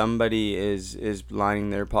 but somebody is lining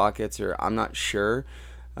their pockets, or I'm not sure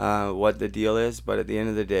what the deal is. But at the end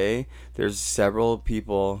of the day, there's several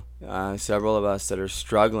people, several of us that are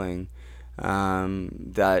struggling,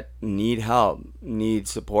 that need help, need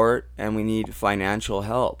support, and we need financial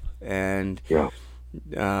help, and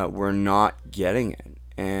we're not getting it,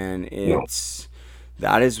 and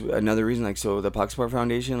that is another reason. Like, so the Pucksport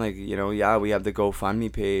Foundation, like, we have the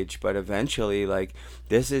GoFundMe page, but eventually, like,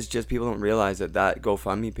 this is just, people don't realize that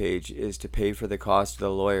GoFundMe page is to pay for the cost of the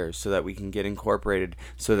lawyers, so that we can get incorporated,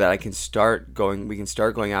 so that we can start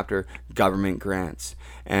going after government grants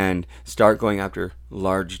and start going after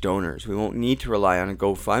large donors. We won't need to rely on a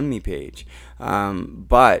GoFundMe page.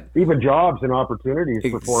 But even jobs and opportunities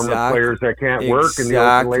for former players that can't work in the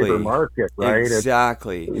open labor market, right?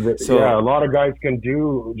 Exactly. A lot of guys can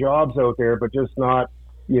do jobs out there, but just not,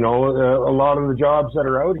 a lot of the jobs that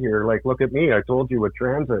are out here. Like, look at me. I told you with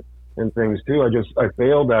transit and things too. I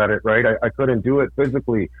failed at it, right? I couldn't do it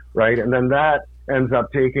physically, right? And then that ends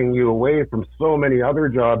up taking you away from so many other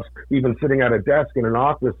jobs, even sitting at a desk in an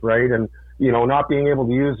office, right? And, not being able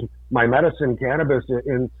to use my medicine, cannabis,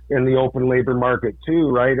 in the open labor market too,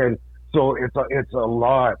 right? And so it's a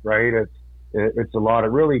lot, right? It's a lot. It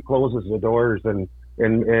really closes the doors and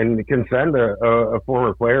can send a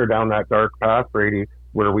former player down that dark path, Brady,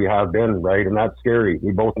 where we have been, right? And that's scary.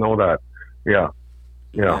 We both know that. Yeah.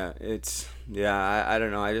 I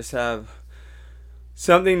don't know. I just have,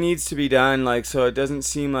 something needs to be done, like, so it doesn't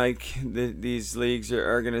seem like these leagues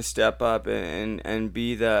are going to step up and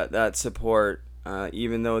be that support,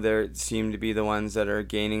 even though they seem to be the ones that are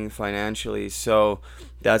gaining financially. So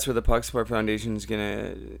that's where the Pucksport Foundation is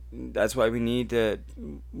that's why we need to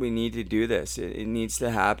do this. It needs to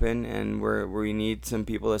happen, and we need some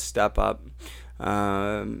people to step up,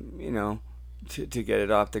 to get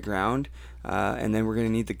it off the ground. And then we're going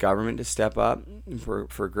to need the government to step up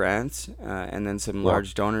for grants, and then some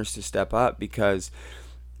large donors to step up, because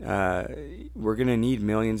we're going to need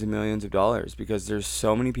millions and millions of dollars, because there's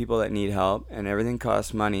so many people that need help, and everything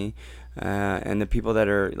costs money. And the people that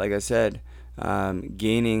are, like I said,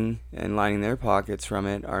 gaining and lining their pockets from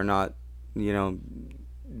it are not,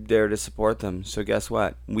 there to support them. So guess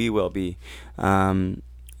what? We will be.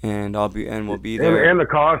 and we'll be there. And the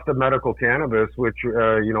cost of medical cannabis, which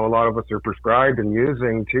a lot of us are prescribed and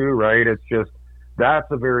using too, right? It's just, that's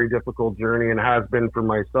a very difficult journey, and has been for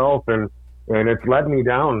myself, and it's led me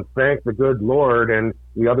down. Thank the good Lord and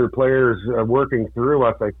the other players working through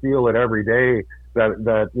us. I feel it every day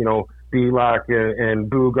that Belak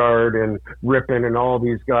and Bugard and Rippin and all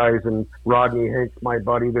these guys, and Rodney Hinks, my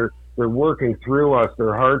buddy, they're working through us.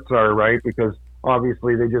 Their hearts are right, because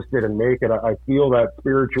obviously they just didn't make it. I feel that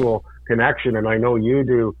spiritual connection, and I know you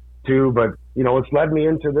do too, but it's led me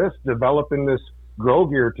into this, developing this grow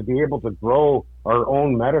gear to be able to grow our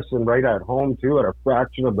own medicine right at home too, at a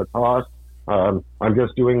fraction of the cost. I'm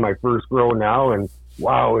just doing my first grow now, and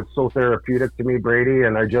wow, it's so therapeutic to me, Brady,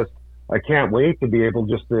 and I can't wait to be able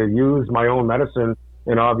just to use my own medicine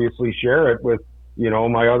and obviously share it with,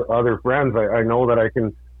 my other friends. I know that I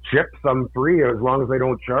can ship some free as long as they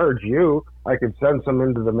don't charge you. I could send some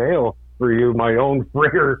into the mail for you, my own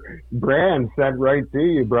Fritter brand sent right to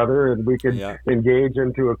you, brother, and we could engage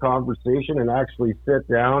into a conversation and actually sit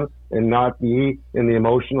down and not be in the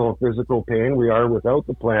emotional, physical pain we are without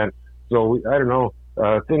the plant. So I don't know,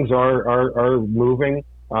 things are moving.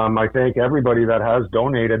 I thank everybody that has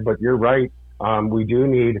donated, but you're right. We do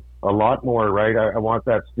need a lot more, right? I want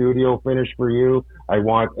that studio finished for you. I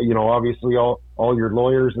want, obviously all your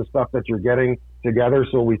lawyers and stuff that you're getting together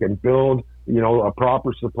so we can build, a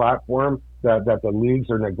proper platform that the leagues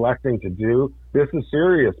are neglecting to do. This is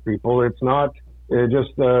serious, people. It's not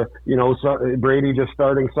just, Brady just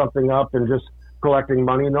starting something up and just collecting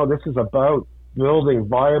money. No, this is about building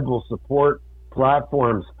viable support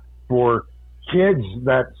platforms for kids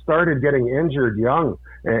that started getting injured young,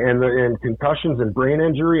 and concussions and brain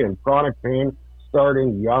injury and chronic pain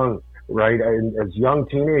starting young, right? And as young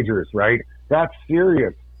teenagers, right? That's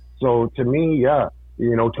serious. So to me,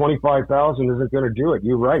 25,000 isn't going to do it.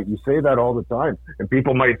 You're right. You say that all the time, and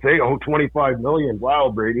people might say, "Oh, 25 million. Wow,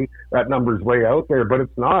 Brady, that number's way out there," but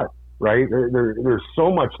it's not, right? There's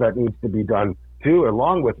so much that needs to be done too,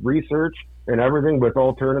 along with research and everything, with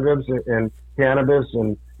alternatives and cannabis,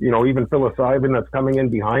 and even psilocybin that's coming in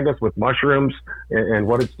behind us with mushrooms and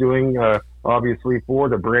what it's doing, obviously for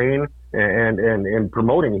the brain and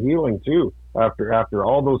promoting healing too. After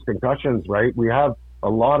all those concussions, right? We have a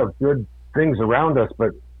lot of good things around us,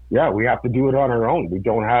 but we have to do it on our own. We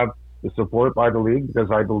don't have the support by the league, because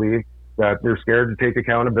I believe that they're scared to take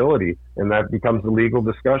accountability, and that becomes a legal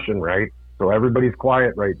discussion, right? So everybody's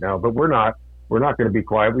quiet right now, but we're not going to be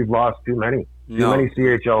quiet. We've lost too many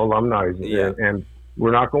CHL alumni, and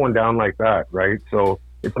we're not going down like that, right? So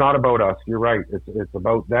it's not about us. You're right. It's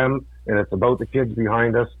about them, and it's about the kids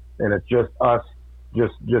behind us, and it's just us,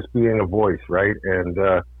 just being a voice, right? And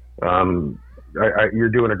you're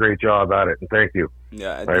doing a great job at it, and thank you.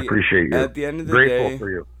 I appreciate you. At the end of the Grateful for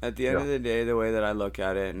you. At the end of the day, the way that I look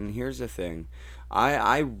at it, and here's the thing,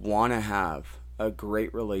 I want to have a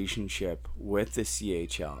great relationship with the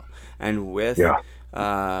CHL and with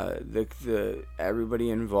the everybody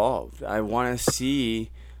involved. I want to see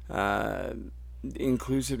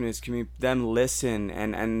inclusiveness, them listen,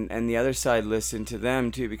 and the other side listen to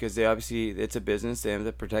them too, because they obviously, it's a business, they have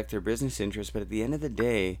to protect their business interests, but at the end of the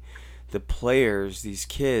day, the players, these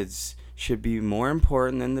kids, should be more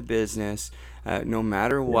important than the business, no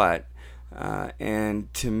matter what.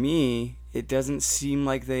 And to me, it doesn't seem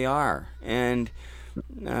like they are. And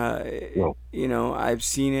I've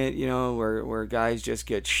seen it, where guys just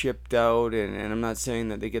get shipped out, and I'm not saying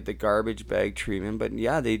that they get the garbage bag treatment, but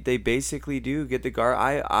they basically do get the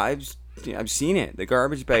I've seen it, the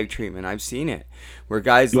garbage bag treatment. I've seen it where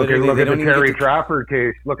guys look at the Terry Trafford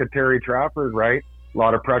case. Look at Terry Trafford, right? A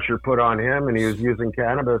lot of pressure put on him, and he was using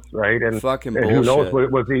cannabis, right? And fucking bullshit. Who knows,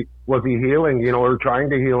 was he healing, or trying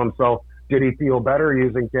to heal himself? Did he feel better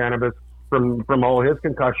using cannabis from all his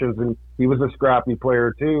concussions? And he was a scrappy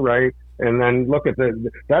player too, right? And then look at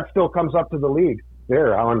that still comes up to the league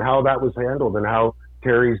there on how that was handled, and how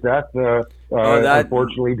Terry's death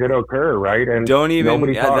unfortunately did occur, right? And don't even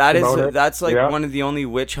nobody talks about it. That's like one of the only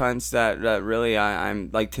witch hunts that really I'm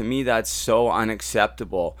like, to me, that's so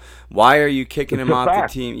unacceptable. Why are you kicking him off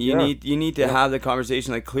the team? You need to have the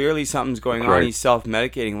conversation. Like, clearly something's going on. He's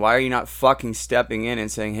self-medicating. Why are you not fucking stepping in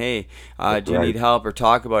and saying, hey, do you need help, or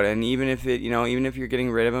talk about it? And even if you're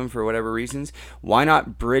getting rid of him for whatever reasons, why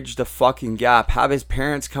not bridge the fucking gap? Have his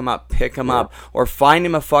parents come up, pick him up, or find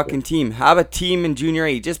him a fucking team. Have a team in junior Junior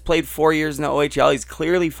A. He just played 4 years in the OHL. He's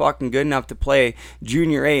clearly fucking good enough to play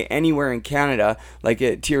Junior A anywhere in Canada, like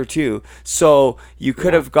at Tier 2. So you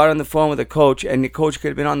could have got on the phone with a coach, and the coach could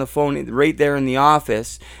have been on the phone right there in the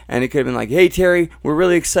office, and it could have been like, hey, Terry, we're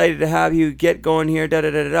really excited to have you. Get going here,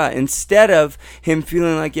 da-da-da-da-da. Instead of him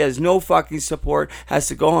feeling like he has no fucking support, has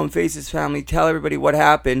to go home, face his family, tell everybody what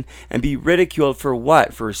happened, and be ridiculed for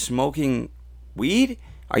what? For smoking weed?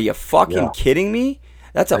 Are you fucking kidding me?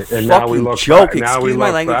 That's a fucking joke. Excuse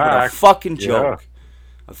my language, but a fucking joke.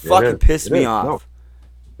 It fucking pissed me off. No.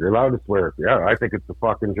 You're allowed to swear. Yeah, I think it's a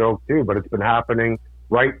fucking joke too, but it's been happening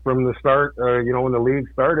right from the start, when the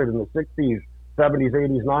league started in the 60s, 70s,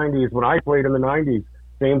 80s, 90s, when I played in the 90s,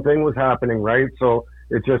 same thing was happening, right? So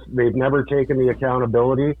it's just, they've never taken the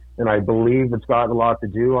accountability, and I believe it's got a lot to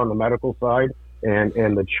do on the medical side and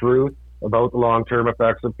the truth about the long-term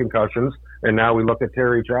effects of concussions. And now we look at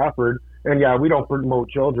Terry Trafford, and we don't promote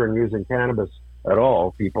children using cannabis at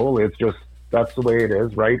all, people. It's just, that's the way it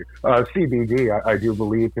is, right? CBD, I do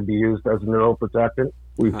believe, can be used as a neuroprotectant.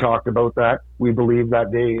 We've talked about that. We believe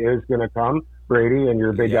that day is going to come, Brady, and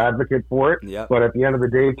you're a big advocate for it. Yep. But at the end of the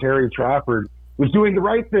day, Terry Trafford was doing the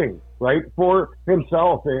right thing, right, for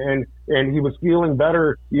himself, and he was feeling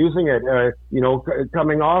better using it,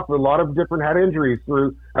 coming off a lot of different head injuries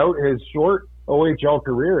throughout his short OHL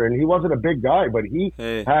career, and he wasn't a big guy, but he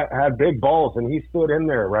had big balls, and he stood in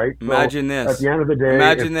there, right? Imagine so this. At the end of the day,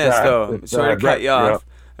 imagine this, sad. though. Sorry to cut you off.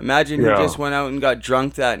 Imagine he just went out and got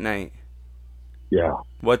drunk that night. Yeah.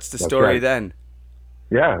 What's the story then?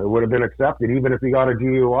 Yeah, it would have been accepted. Even if he got a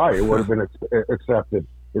DUI, it would have been accepted.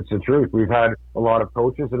 It's the truth. We've had a lot of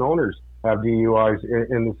coaches and owners have DUIs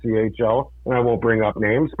in the CHL, and I won't bring up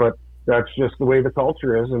names, but that's just the way the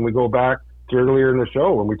culture is. And we go back to earlier in the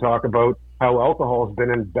show when we talk about how alcohol has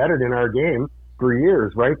been embedded in our game for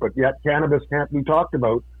years, right? But yet cannabis can't be talked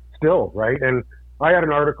about still, right? And I had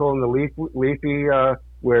an article in the Leafy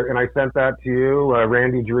and I sent that to you,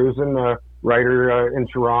 Randy Drusen, writer in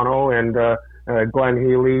Toronto, and Glenn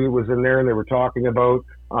Healy was in there, and they were talking about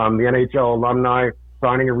the NHL alumni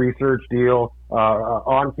signing a research deal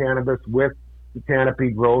on cannabis with the Canopy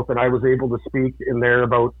Growth, and I was able to speak in there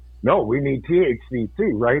about, no, we need THC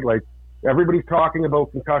too, right? Like, everybody's talking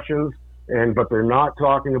about concussions, but they're not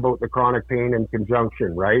talking about the chronic pain in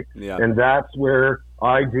conjunction, right? Yeah. And that's where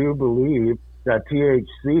I do believe that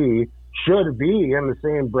THC should be in the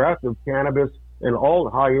same breath of cannabis in all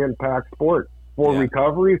high-impact sports for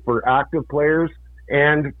recovery, for active players,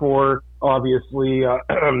 and for, obviously,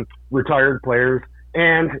 retired players,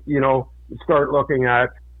 and, start looking at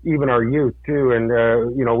even our youth, too. And,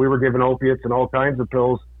 we were given opiates and all kinds of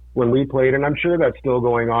pills when we played, and I'm sure that's still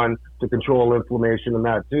going on to control inflammation and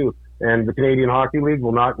that, too. And the Canadian Hockey League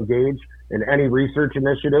will not engage in any research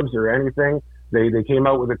initiatives or anything. They came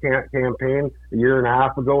out with a campaign a year and a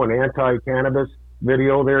half ago, an anti-cannabis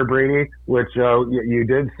video there, Brady, which you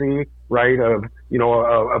did see, right, of,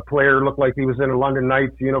 a player looked like he was in a London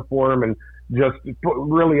Knights uniform and just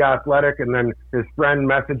really athletic, and then his friend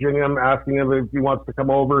messaging him, asking him if he wants to come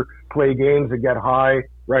over, play games and get high,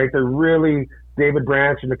 right? They're really, David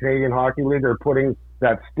Branch and the Canadian Hockey League are putting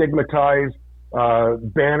that stigmatized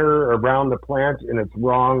banner around the plant, and it's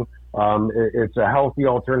wrong. It's a healthy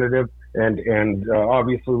alternative, and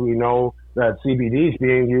obviously we know that CBD is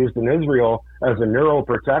being used in Israel as a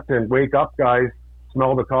neuroprotectant. Wake up, guys!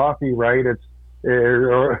 Smell the coffee, right?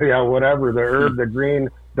 Whatever, the herb, the green,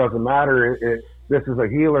 doesn't matter. This is a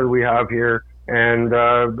healer we have here, and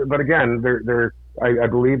but again, I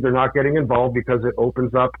believe they're not getting involved because it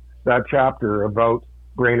opens up that chapter about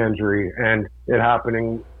brain injury and it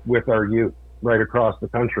happening with our youth right across the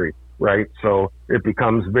country, right? So it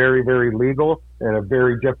becomes very, very legal and a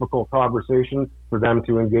very difficult conversation for them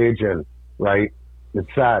to engage in, right? It's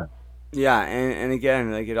sad. Yeah, and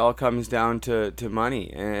again, like, it all comes down to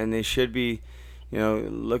money, and they should be,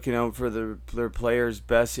 looking out for their players'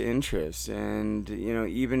 best interests, and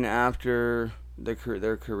even after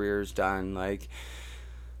their career's done, like,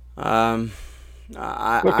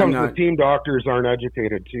 the team doctors aren't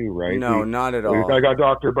educated too, right? No, not at all. I got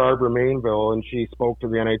Dr. Barbara Mainville, and she spoke to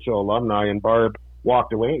the NHL alumni, and Barb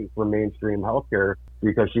walked away from mainstream healthcare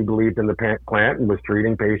because she believed in the plant and was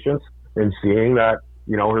treating patients and seeing that,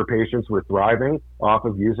 her patients were thriving off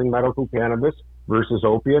of using medical cannabis versus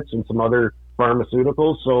opiates and some other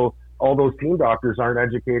pharmaceuticals. So all those team doctors aren't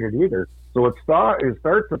educated either. So it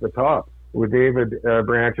starts at the top with David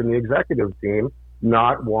Branch and the executive team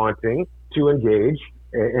not wanting to engage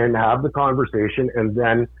and have the conversation and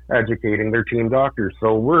then educating their team doctors.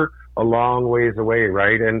 So we're a long ways away,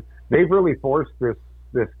 right? And they've really forced this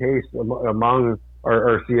case among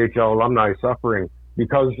our CHL alumni suffering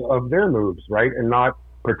because of their moves, right, and not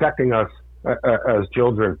protecting us as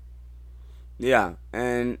children. Yeah,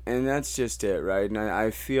 and that's just it, right? And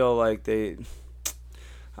I feel like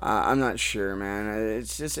I'm not sure, man.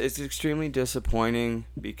 It's extremely disappointing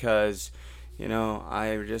because, I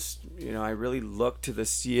really look to the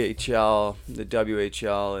CHL, the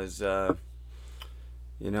WHL as,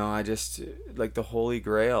 I just like the holy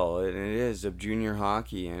grail, and it is of junior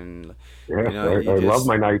hockey. And I love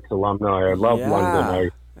my Knights alumni. I love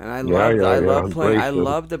London. I love playing. I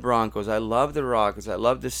love the Broncos. I love the Rockets. I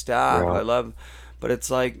love the staff. But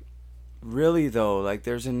it's like, really though, like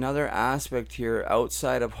there's another aspect here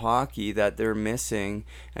outside of hockey that they're missing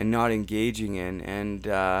and not engaging in, and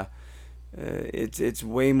it's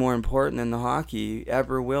way more important than the hockey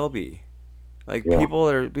ever will be. Like people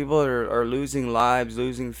are losing lives,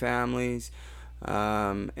 losing families,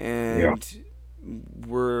 and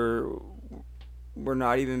we're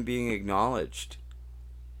not even being acknowledged.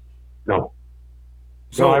 No.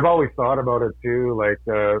 So I've always thought about it too. Like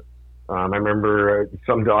I remember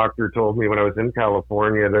some doctor told me when I was in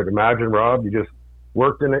California that, imagine, Rob, you just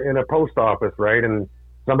worked in a post office, right? And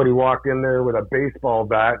somebody walked in there with a baseball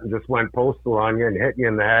bat and just went postal on you and hit you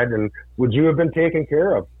in the head. And would you have been taken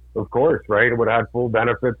care of? Of course, right? It would have had full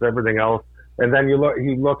benefits, everything else. And then he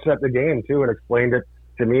looks at the game too and explained it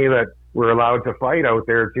to me that we're allowed to fight out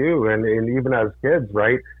there too. And even as kids,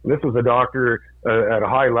 right? And this was a doctor at a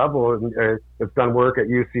high level that's done work at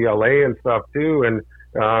UCLA and stuff too. And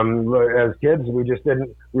as kids, we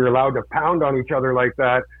were allowed to pound on each other like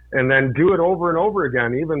that and then do it over and over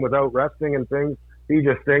again, even without resting and things. He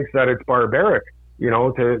just thinks that it's barbaric,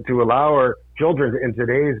 to allow our children in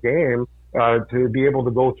today's game to be able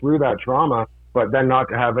to go through that trauma, but then not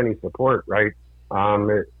to have any support, right?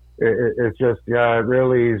 It's just, it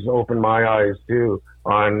really has opened my eyes too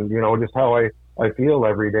on, just how I feel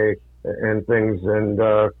every day and things. And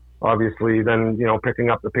obviously then, picking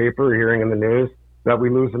up the paper, hearing in the news that we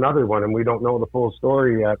lose another one, and we don't know the full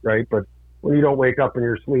story yet, right? But when you don't wake up in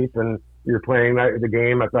your sleep and you're playing the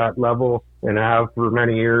game at that level and have for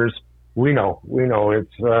many years, we know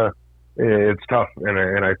it's tough,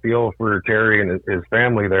 and I feel for Terry and his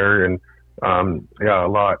family there, and a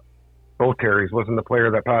lot. Both Terrys. Wasn't the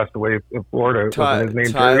player that passed away in Florida? Wasn't his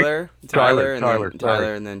name Tyler, Tyler,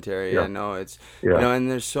 and then Terry. Yeah, no, it's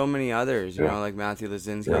and there's so many others. Like Matthew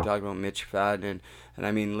Lazinski. I talked about Mitch Fadden, and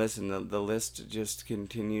I mean, listen, the list just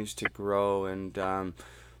continues to grow, and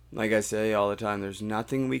like I say all the time, there's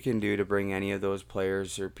nothing we can do to bring any of those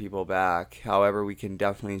players or people back. However, we can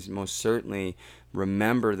definitely, most certainly,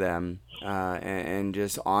 remember them and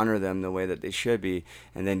just honor them the way that they should be,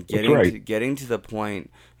 and then getting to the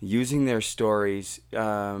point, using their stories,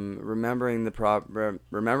 remembering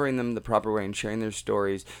them the proper way, and sharing their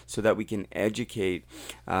stories so that we can educate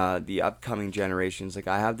the upcoming generations. Like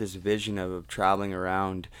I have this vision of traveling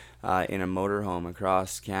around in a motorhome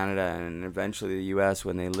across Canada and eventually the U.S.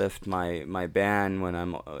 when they lift my ban, when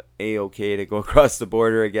I'm A-OK to go across the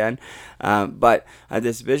border again. But I had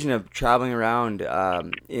this vision of traveling around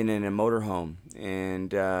in a motorhome and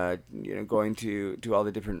going to all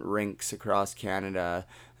the different rinks across Canada,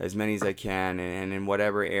 as many as I can, and in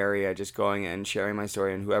whatever area, just going and sharing my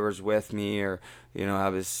story, and whoever's with me, or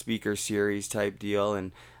have a speaker series type deal.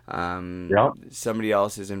 And somebody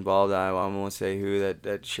else is involved. I won't say who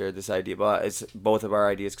that shared this idea, but it's both of our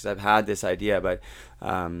ideas, because I've had this idea, but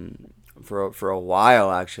for a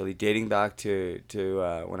while, actually, dating back to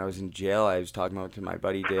when I was in jail. I was talking about to my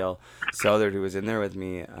buddy Dale Southard, who was in there with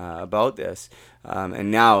me, about this.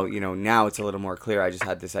 And now it's a little more clear. I just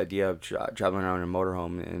had this idea of traveling around in a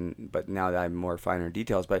motorhome, but now that I have more finer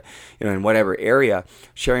details. But in whatever area,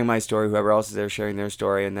 sharing my story, whoever else is there sharing their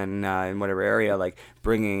story, and then in whatever area, like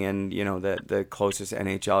bringing in the closest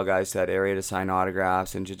NHL guys to that area to sign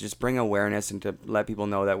autographs and to just bring awareness and to let people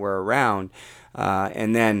know that we're around,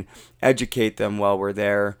 and then educate them while we're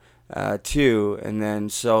there. Too, and then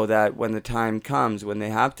so that when the time comes when they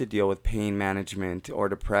have to deal with pain management or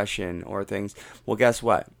depression or things, well, guess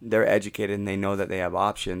what? They're educated and they know that they have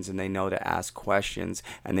options, and they know to ask questions,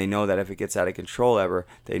 and they know that if it gets out of control ever,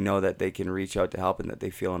 they know that they can reach out to help, and that they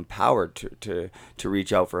feel empowered to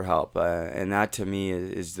reach out for help. And that to me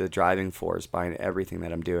is the driving force behind everything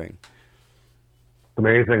that I'm doing.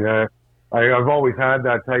 Amazing. I've always had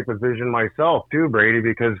that type of vision myself too, Brady,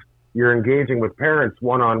 because you're engaging with parents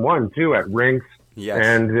one-on-one too at rinks. Yes.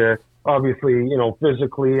 And obviously,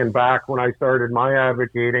 physically, and back when I started my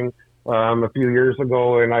advocating a few years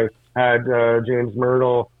ago, and I had James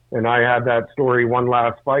Myrtle, and I had that story, One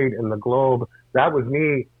Last Fight in the Globe. That was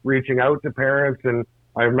me reaching out to parents. And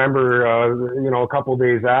I remember, a couple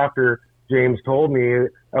days after, James told me,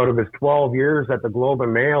 out of his 12 years at the Globe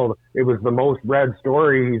and Mail, it was the most read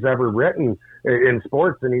story he's ever written in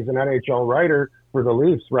sports, and he's an NHL writer for the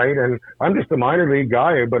Leafs, right? And I'm just a minor league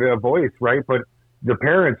guy, but a voice, right? But the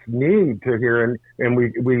parents need to hear, and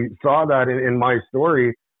we saw that in my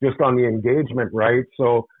story, just on the engagement, right?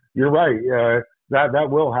 So you're right, that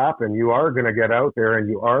will happen. You are going to get out there, and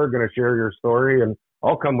you are going to share your story, and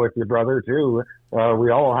I'll come with you, brother, too.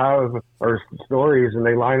 We all have our stories, and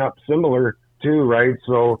they line up similar too, right?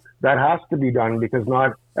 So that has to be done, because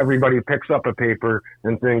not everybody picks up a paper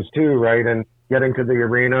and things too, right? And getting to the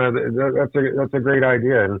arena, that's a great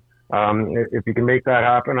idea. And if you can make that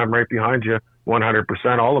happen, I'm right behind you,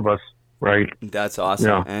 100%, all of us, right? That's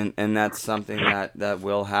awesome. Yeah. And that's something that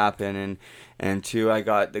will happen. And two, I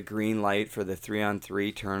got the green light for the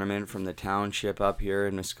 3-on-3 tournament from the township up here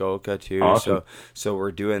in Muskoka too. Awesome. So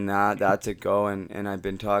we're doing that. That's a go. And I've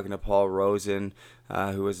been talking to Paul Rosen,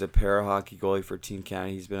 who was a para hockey goalie for Team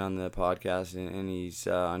Canada. He's been on the podcast, and he's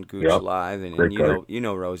on Gooch Live, and you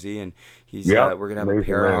know Rosie, and he's we're gonna have a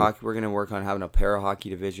para hockey. We're gonna work on having a para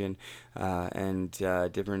hockey division, and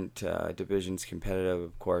different divisions competitive,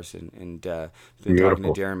 of course, and been talking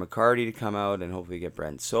to Darren McCarty to come out, and hopefully get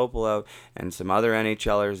Brent Sopel out and some other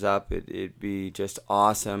NHLers up. It'd be just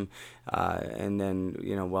awesome. And then,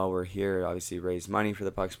 while we're here, obviously raise money for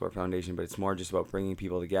the Puck Sport Foundation, but it's more just about bringing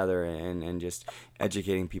people together and just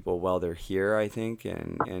educating people while they're here, I think.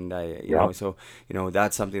 And so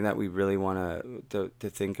that's something that we really want to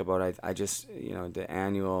think about. I just, the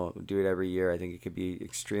annual, do it every year. I think it could be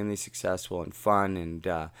extremely successful and fun. And,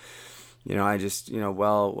 I just,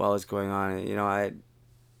 while it's going on,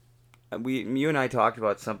 you and I talked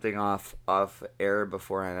about something off air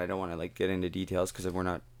before, and I don't want to get into details because we're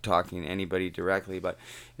not talking to anybody directly, but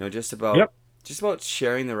just about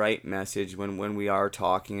sharing the right message when we are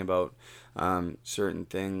talking about certain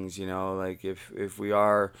things. If we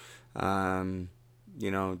are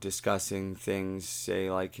discussing things, say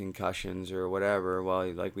like concussions or whatever,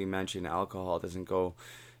 well, like we mentioned, alcohol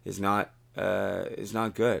is not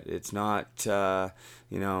good. It's not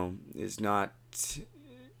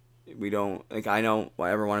we don't I don't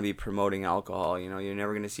ever want to be promoting alcohol. You're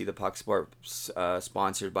never going to see the Puck Sport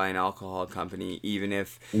sponsored by an alcohol company, even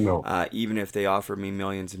if they offer me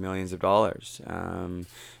millions and millions of dollars.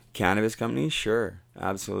 Cannabis companies, sure,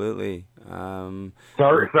 absolutely.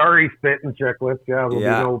 Sorry, spit and chicklets. There'll be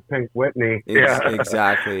no Pink Whitney.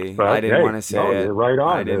 Exactly. But, I didn't want to say it. You're right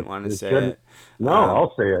on. I didn't want to say it. No,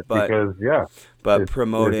 I'll say it because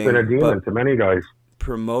promoting. It's been a demon to many guys.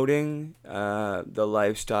 Promoting the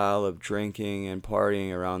lifestyle of drinking and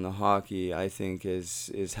partying around the hockey, I think,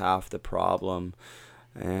 is half the problem.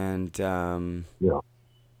 And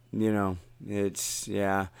it's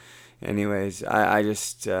anyways, I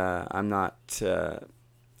just I'm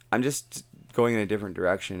just going in a different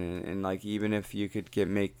direction, and even if you could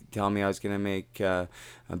tell me I was gonna make $1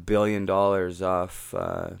 billion off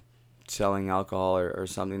selling alcohol or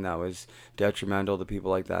something that was detrimental to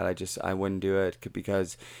people like that, I wouldn't do it,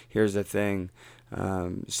 because here's the thing,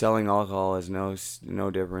 selling alcohol is no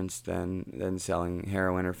difference than selling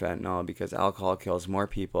heroin or fentanyl, because alcohol kills more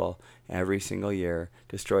people every single year,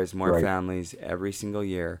 destroys more families every single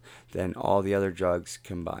year than all the other drugs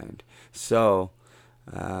combined. So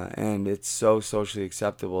and it's so socially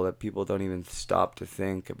acceptable that people don't even stop to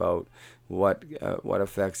think about what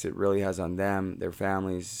effects it really has on them, their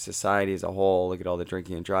families, society as a whole. Look at all the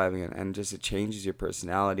drinking and driving, and just it changes your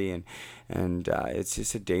personality, and it's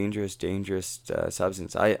just a dangerous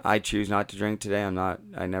substance. I choose not to drink today.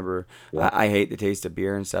 I hate the taste of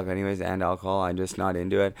beer and stuff anyways, and alcohol. I'm just not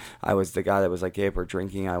into it. I was the guy that was like, hey, if we're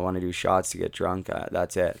drinking, I want to do shots to get drunk.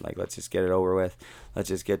 That's it. Let's just get it over with. Let's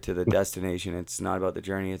just get to the destination. It's not about the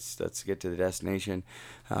journey. Let's get to the destination.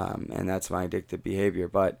 And that's my addictive behavior.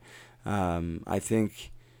 But I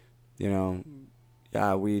think, we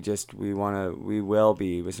will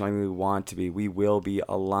be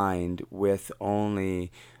aligned with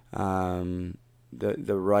only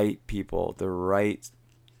the right people, the right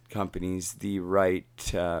companies, the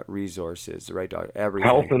right resources, the right everything.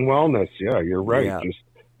 Health and wellness. Yeah, you're right. Yeah. Just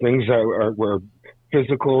things that are where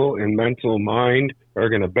physical and mental mind are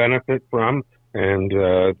going to benefit from. And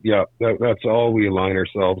that's all we align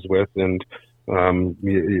ourselves with. And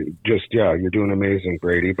you're doing amazing,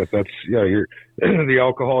 Brady. But you're the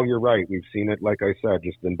alcohol. You're right. We've seen it, like I said,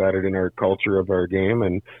 just embedded in our culture of our game,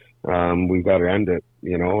 and we've got to end it.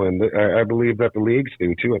 And I believe that the leagues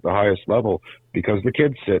do too at the highest level, because the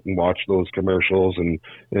kids sit and watch those commercials and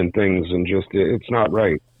things, and it's not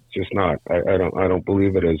right. It's just not. I don't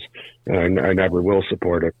believe it is. And I never will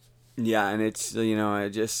support it. Yeah, and it's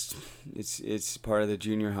it's part of the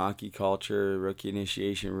junior hockey culture, rookie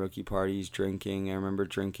initiation, rookie parties, drinking. I remember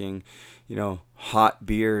drinking, hot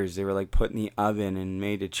beers. They were like put in the oven and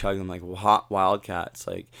made to chug them like hot Wildcats.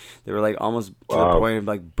 Like they were like almost to the point of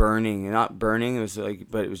like burning. Not burning, it was like,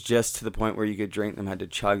 but it was just to the point where you could drink them, had to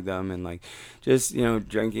chug them, and like just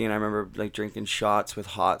drinking. And I remember like drinking shots with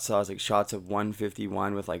hot sauce, like shots of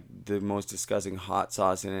 151 with like the most disgusting hot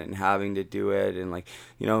sauce in it, and having to do it, and like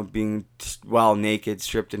being naked,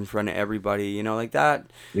 stripped in front of everybody, like that.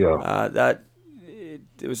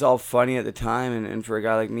 It was all funny at the time, and for a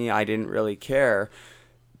guy like me, I didn't really care.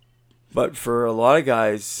 But for a lot of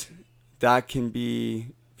guys, that can be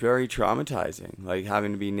very traumatizing, like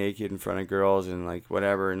having to be naked in front of girls and like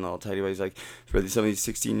whatever in little tidy ways. Like for some of these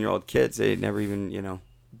 16-year-old kids, they had never even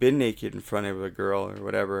been naked in front of a girl or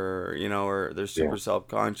whatever, or they're super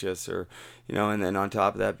self-conscious, or and then on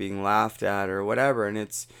top of that being laughed at or whatever, and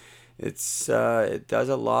it does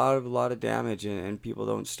a lot of damage, and people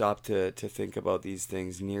don't stop to think about these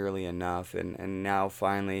things nearly enough. And now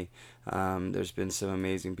finally, there's been some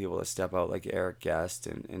amazing people that step out, like Eric Guest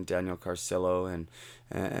and Daniel Carcillo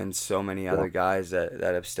and so many other guys that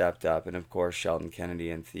have stepped up, and of course Sheldon Kennedy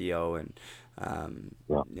and Theo and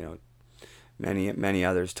many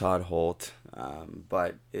others, Todd Holt.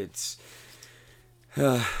 But it's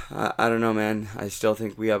I don't know, man. I still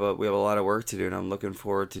think we have a lot of work to do, and I'm looking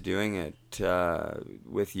forward to doing it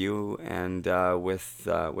with you and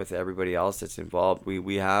with everybody else that's involved.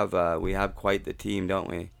 We have quite the team, don't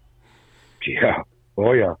we? Yeah.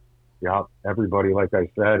 Oh yeah. Yeah. Everybody, like I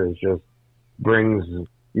said, is just brings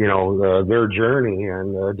their journey,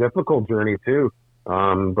 and a difficult journey too.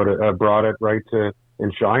 But it brought it right to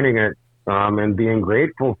and shining it, and being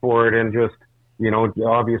grateful for it, and just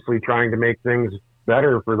obviously trying to make things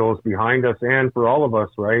better for those behind us and for all of us,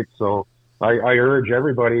 right? So I urge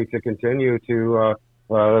everybody to continue to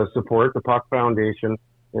support the Puck Foundation,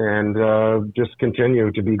 and just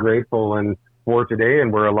continue to be grateful and for today,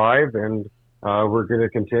 and we're alive, and we're going to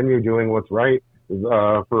continue doing what's right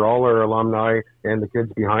for all our alumni and the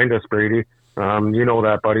kids behind us, Brady. You know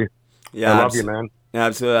that, buddy. Yeah, I love you, man. Yeah,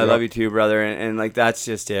 absolutely. I love you too, brother. And like that's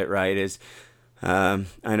just it, right?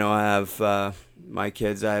 I know I have my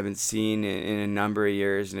kids I haven't seen in a number of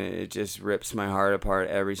years, and it just rips my heart apart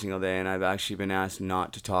every single day. And I've actually been asked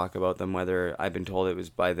not to talk about them, whether I've been told it was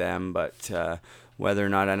by them, but whether or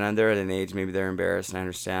not, and they're at an age, maybe they're embarrassed, and I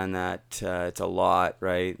understand that it's a lot,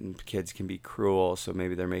 right? And kids can be cruel, so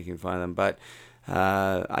maybe they're making fun of them, but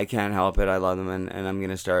I can't help it. I love them, and I'm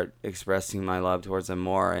going to start expressing my love towards them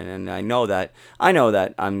more. And I know that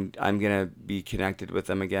I'm going to be connected with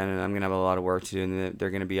them again, and I'm going to have a lot of work to do, and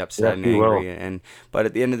they're going to be upset and angry. But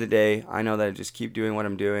at the end of the day, I know that I just keep doing what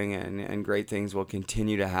I'm doing, and great things will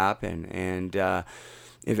continue to happen. And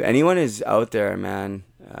if anyone is out there, man,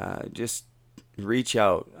 just reach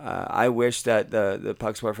out. I wish that the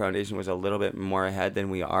Puck Sport Foundation was a little bit more ahead than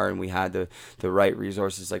we are, and we had the right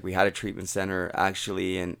resources, like we had a treatment center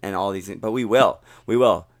actually, and all these things. But we will.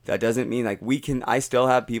 That doesn't mean like we can. I still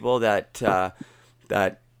have people that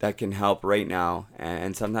can help right now,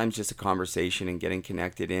 and sometimes just a conversation and getting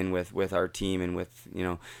connected in with our team, and with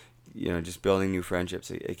just building new friendships.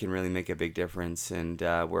 It can really make a big difference, and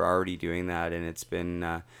we're already doing that, and it's been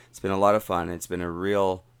a lot of fun. It's been a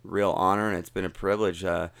real honor, and it's been a privilege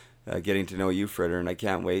getting to know you, Frid, and I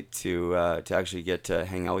can't wait to actually get to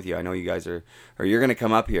hang out with you. I know you guys you're going to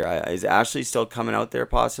come up here. Is Ashley still coming out there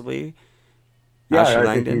possibly? Yeah,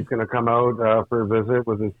 I think he's going to come out for a visit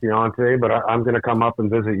with his fiance, but I'm going to come up and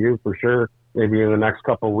visit you for sure, maybe in the next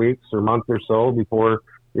couple of weeks or month or so before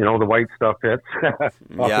the white stuff hits up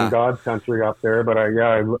in God's country up there. But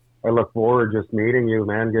I look forward to just meeting you,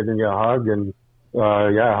 man, giving you a hug, and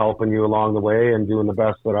helping you along the way, and doing the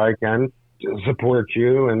best that I can to support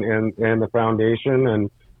you and the foundation.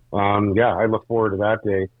 And I look forward to that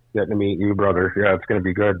day, getting to meet you, brother. Yeah, it's going to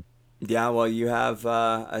be good. Yeah, well, you have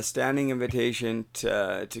a standing invitation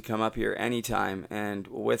to come up here anytime, and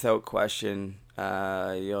without question,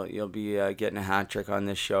 you'll be getting a hat trick on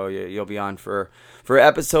this show. You'll be on for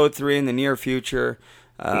episode 3 in the near future.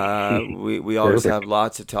 We always have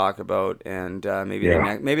lots to talk about, and maybe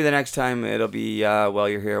the next time it'll be while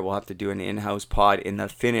you're here, we'll have to do an in-house pod in the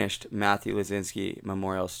finished Matthew Lazinski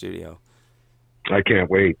Memorial Studio. I can't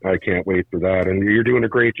wait for that, and you're doing a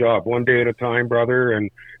great job, one day at a time, brother, and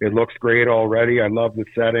it looks great already. I love the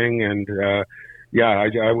setting, and I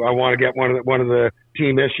want to get one of the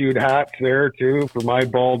team issued hats there too for my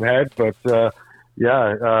bald head, but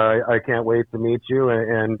I can't wait to meet you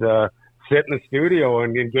and sit in the studio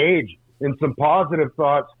and engage in some positive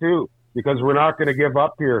thoughts too, because we're not going to give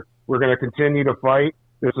up here. We're going to continue to fight.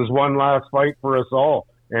 This is one last fight for us all.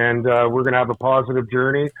 And we're going to have a positive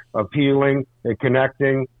journey of healing and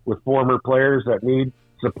connecting with former players that need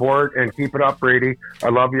support. And keep it up, Brady. I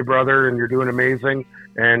love you, brother, and you're doing amazing.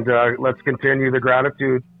 And let's continue the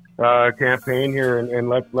gratitude campaign here, and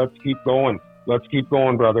let's keep going. Let's keep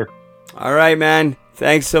going, brother. All right, man.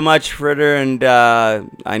 Thanks so much, Fritter, and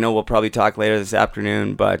I know we'll probably talk later this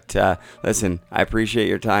afternoon, but listen, I appreciate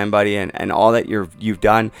your time, buddy, and all that you've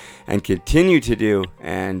done and continue to do,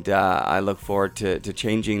 and I look forward to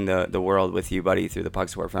changing the world with you, buddy, through the Puck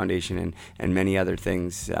Support Foundation and many other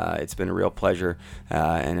things. It's been a real pleasure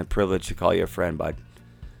and a privilege to call you a friend, bud.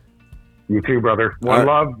 You too, brother. One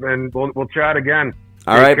love, and we'll chat again.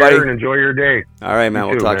 All right, buddy. And enjoy your day. All right, man.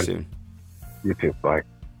 We'll talk soon. You too. Bye.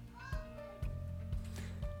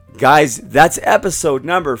 Guys, that's episode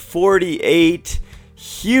number 48.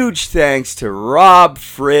 Huge thanks to Rob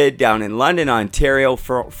Frid down in London, Ontario,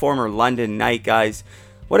 former London Knight, guys.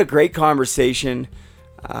 What a great conversation.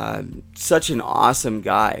 Such an awesome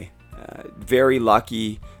guy. Very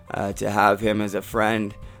lucky to have him as a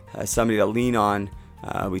friend, somebody to lean on.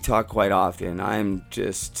 We talk quite often. I'm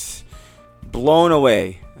just blown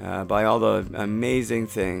away by all the amazing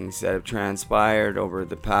things that have transpired over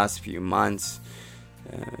the past few months.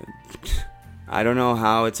 I don't know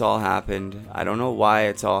how it's all happened. I don't know why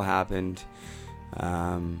it's all happened.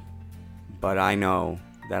 But I know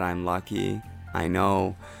that I'm lucky. I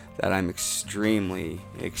know that I'm extremely,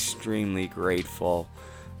 extremely grateful.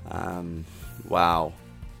 Wow.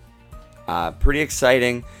 Pretty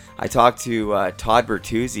exciting. I talked to Todd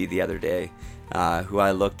Bertuzzi the other day, who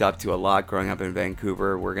I looked up to a lot growing up in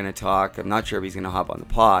Vancouver. We're going to talk. I'm not sure if he's going to hop on the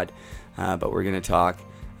pod, but we're going to talk.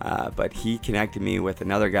 But he connected me with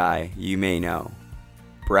another guy you may know,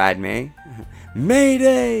 Brad May.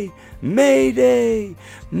 Mayday! Mayday!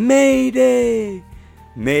 Mayday!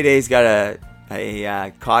 Mayday's got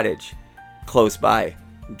a cottage close by.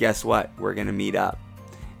 Guess what? We're going to meet up.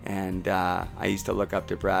 And I used to look up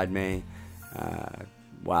to Brad May.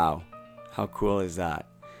 Wow. How cool is that?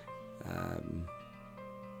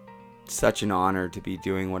 Such an honor to be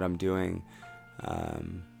doing what I'm doing.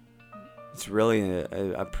 It's really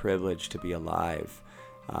a privilege to be alive.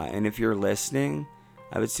 And if you're listening,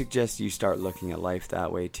 I would suggest you start looking at life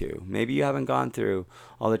that way too. Maybe you haven't gone through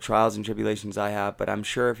all the trials and tribulations I have, but I'm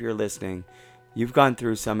sure if you're listening, you've gone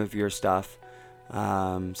through some of your stuff,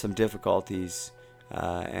 some difficulties.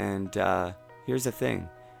 And here's the thing.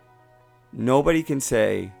 Nobody can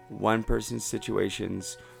say one person's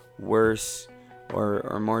situation's worse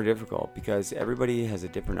or more difficult, because everybody has a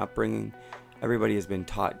different upbringing. Everybody has been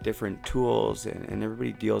taught different tools, and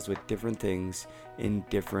everybody deals with different things in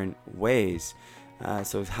different ways.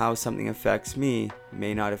 So how something affects me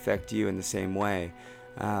may not affect you in the same way.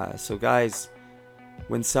 So guys,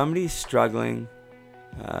 when somebody's struggling,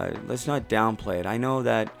 let's not downplay it. I know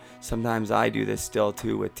that sometimes I do this still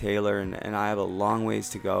too with Taylor, and I have a long ways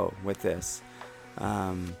to go with this.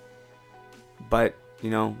 But,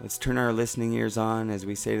 let's turn our listening ears on, as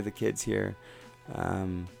we say to the kids here,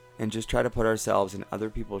 and just try to put ourselves in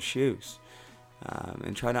other people's shoes,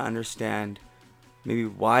 and try to understand maybe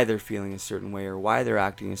why they're feeling a certain way or why they're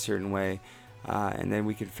acting a certain way, and then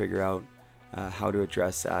we can figure out how to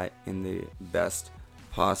address that in the best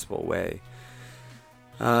possible way.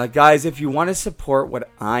 Guys, if you want to support what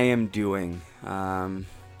I am doing,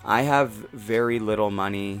 I have very little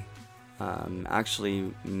money,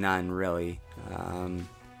 actually none really,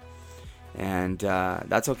 and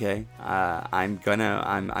that's okay.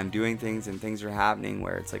 I'm doing things, and things are happening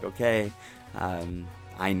where it's like, okay,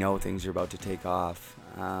 I know things are about to take off,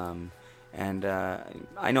 and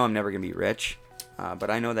I know I'm never gonna be rich,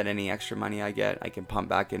 but I know that any extra money I get, I can pump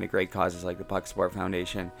back into great causes like the Puck Support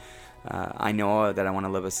Foundation. I know that I want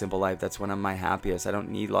to live a simple life. That's when I'm my happiest. I don't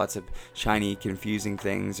need lots of shiny, confusing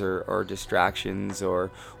things or distractions or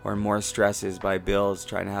more stresses by bills,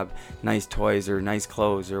 trying to have nice toys or nice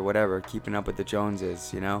clothes or whatever, keeping up with the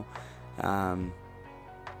Joneses,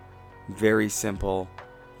 Very simple.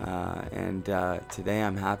 And today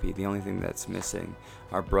I'm happy. The only thing that's missing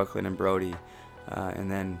are Brooklyn and Brody. And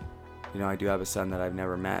then, I do have a son that I've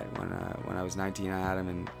never met. When I was 19, I had him,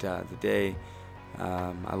 and the day...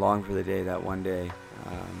 I long for the day that one day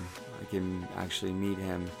I can actually meet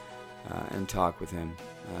him and talk with him.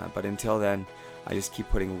 But until then, I just keep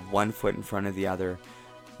putting one foot in front of the other,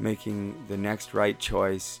 making the next right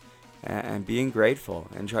choice, and being grateful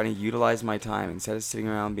and trying to utilize my time instead of sitting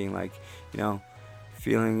around being like,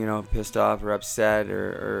 feeling, pissed off or upset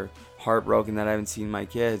or heartbroken that I haven't seen my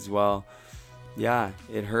kids. Well, yeah,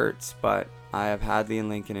 it hurts, but I have Hadley and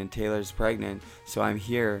Lincoln, and Taylor's pregnant, so I'm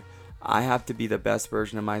here. I have to be the best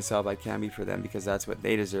version of myself I can be for them, because that's what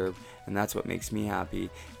they deserve, and that's what makes me happy.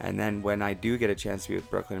 And then when I do get a chance to be with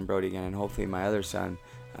Brooklyn and Brody again, and hopefully my other son,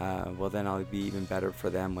 well, then I'll be even better for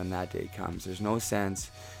them when that day comes. There's no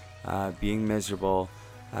sense being miserable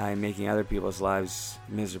and making other people's lives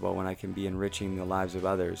miserable when I can be enriching the lives of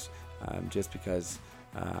others, just because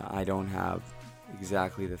I don't have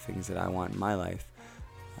exactly the things that I want in my life.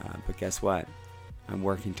 But guess what? I'm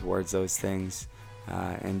working towards those things,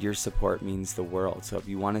 and your support means the world. So if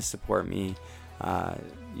you want to support me,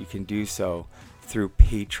 you can do so through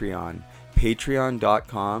Patreon.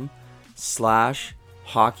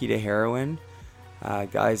 Patreon.com/hockey to heroin.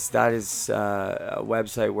 Guys, that is a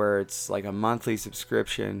website where it's like a monthly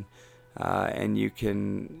subscription, and you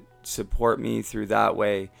can support me through that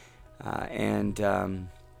way.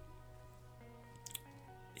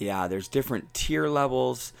 Yeah, there's different tier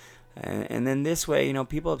levels, and then this way, you know,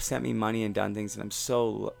 people have sent me money and done things, and I'm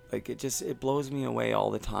so, like, it blows me away all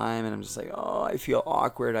the time, and I'm just like, oh, I feel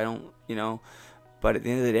awkward, I don't, you know, but at the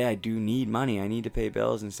end of the day, I do need money, I need to pay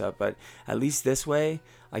bills and stuff, but at least this way,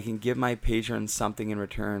 I can give my patrons something in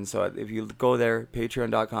return. So if you go there,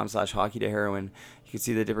 patreon.com/hockey to heroin, you can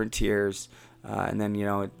see the different tiers. And then, you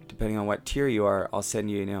know, depending on what tier you are, I'll send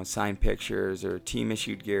you, you know, signed pictures or team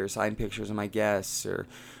issued gear, signed pictures of my guests, or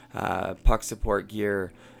puck support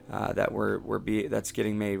gear that's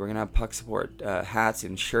getting made. We're gonna have puck support hats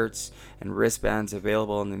and shirts and wristbands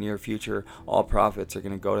available in the near future. All profits are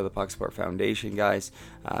gonna go to the Puck Support Foundation, guys.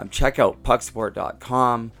 Check out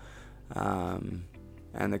pucksupport.com.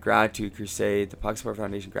 And the Gratitude Crusade, the Puck Support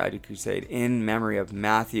Foundation Gratitude Crusade, in memory of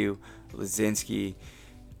Matthew Lazinski,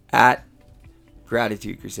 at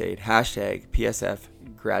Gratitude Crusade, hashtag PSF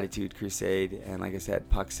Gratitude Crusade, and like I said,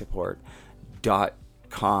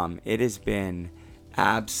 pucksupport.com. It has been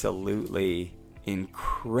absolutely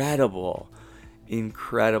incredible.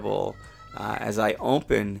 As I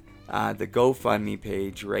open the GoFundMe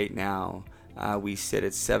page right now, we sit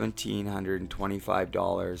at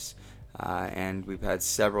 $1,725, and we've had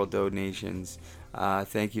several donations.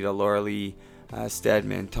 Thank you to Laura Lee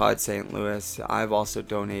Stedman, Todd St. Louis. I've also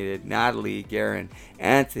donated. Natalie Guerin,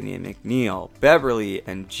 Anthony McNeil, Beverly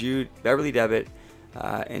Devitt,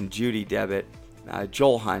 and Judy Devitt,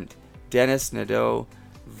 Joel Hunt, Dennis Nadeau,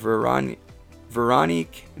 Veronique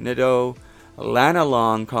Nadeau, Lana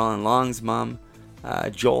Long, Colin Long's mom,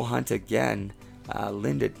 Joel Hunt again,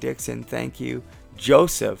 Linda Dixon, thank you,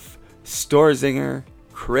 Joseph Storzinger,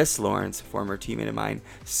 Chris Lawrence, former teammate of mine,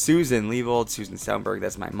 Susan Leivold, Susan Soundberg,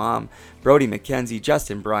 that's my mom, Brody McKenzie,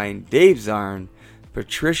 Justin Bryan, Dave Zarn,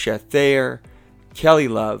 Patricia Thayer, Kelly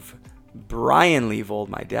Love, Brian Leivold,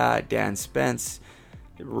 my dad, Dan Spence,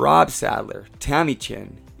 Rob Sadler, Tammy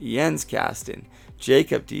Chin, Jens Kasten,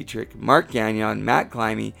 Jacob Dietrich, Mark Gagnon, Matt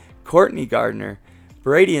Climby, Courtney Gardner,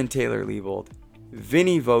 Brady and Taylor Leivold,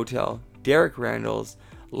 Vinny Votel, Derek Randalls,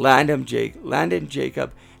 Landon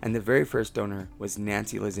Jacob, and the very first donor was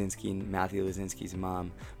Nancy Lazinski, Matthew Lazinski's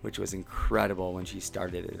mom, which was incredible when she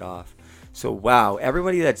started it off. So wow,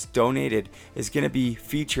 everybody that's donated is going to be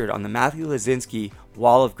featured on the Matthew Lazinski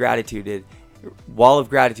Wall of Gratitude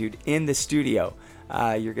in the studio.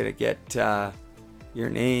 You're going to get your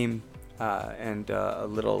name and a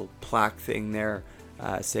little plaque thing there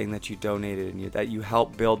saying that you donated and that you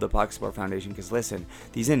helped build the Puck Support Foundation. Because listen,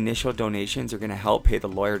 these initial donations are going to help pay the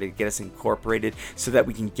lawyer to get us incorporated so that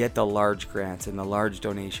we can get the large grants and the large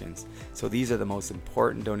donations. So these are the most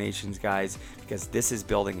important donations, guys, because this is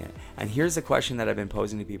building it. And here's the question that I've been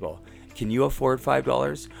posing to people. Can you afford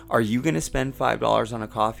 $5? Are you going to spend $5 on a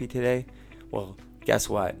coffee today? Well, guess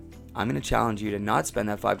what? I'm going to challenge you to not spend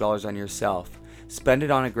that $5 on yourself. Spend it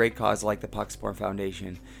on a great cause like the Puck Support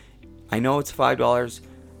Foundation. I know it's $5.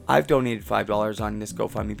 I've donated $5 on this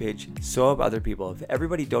GoFundMe page. So have other people. If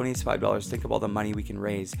everybody donates $5, think of all the money we can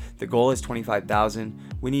raise. The goal is $25,000.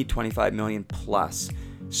 We need $25 million plus.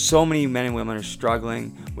 So many men and women are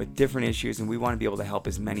struggling with different issues, and we want to be able to help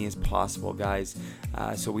as many as possible, guys.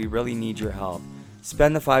 So we really need your help.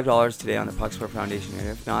 Spend the $5 today on the Puck Support Foundation, and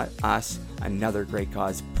if not us, another great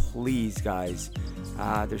cause. Please, guys.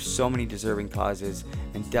 There's so many deserving causes,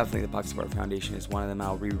 and definitely the Puck Support Foundation is one of them.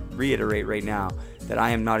 I'll reiterate right now that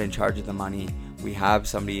I am not in charge of the money. We have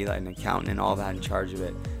somebody, an accountant and all that, in charge of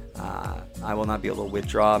it. I will not be able to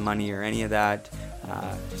withdraw money or any of that.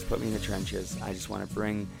 Just put me in the trenches. I just want to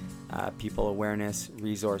bring people awareness,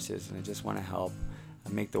 resources, and I just want to help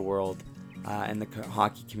make the world and the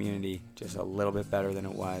hockey community just a little bit better than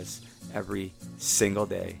it was every single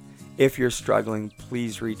day. If you're struggling,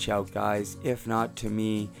 please reach out, guys. If not to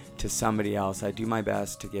me, to somebody else. I do my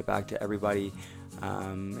best to get back to everybody.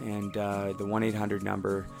 And the 1-800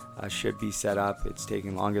 number should be set up. It's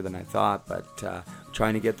taking longer than I thought, but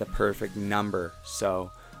trying to get the perfect number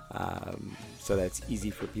so that's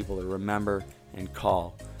easy for people to remember and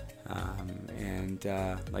call.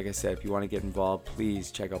 Like I said, if you want to get involved,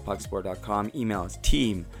 please check out pucksupport.com. Email us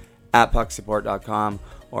team@pucksupport.com,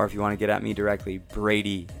 or if you want to get at me directly,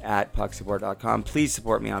 brady@pucksupport.com. Please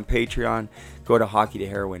support me on Patreon. Go to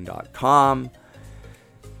hockeytoheroin.com.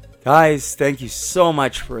 Guys, thank you so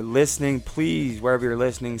much for listening. Please, wherever you're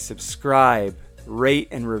listening, subscribe, rate,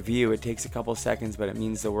 and review. It takes a couple seconds, but it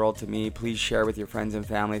means the world to me. Please share with your friends and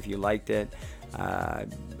family if you liked it.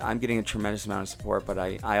 I'm getting a tremendous amount of support, but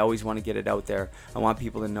I always want to get it out there. I want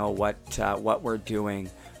people to know what we're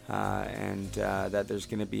doing, and that there's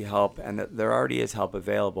going to be help, and that there already is help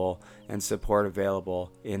available and support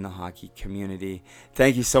available in the hockey community.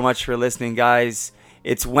 Thank you so much for listening, guys.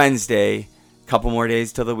 It's Wednesday. Couple more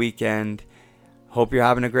days till the weekend. Hope you're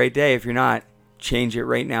having a great day. If you're not, change it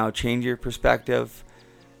right now. Change your perspective.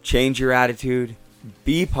 Change your attitude.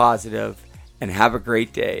 Be positive and have a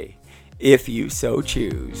great day if you so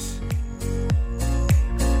choose.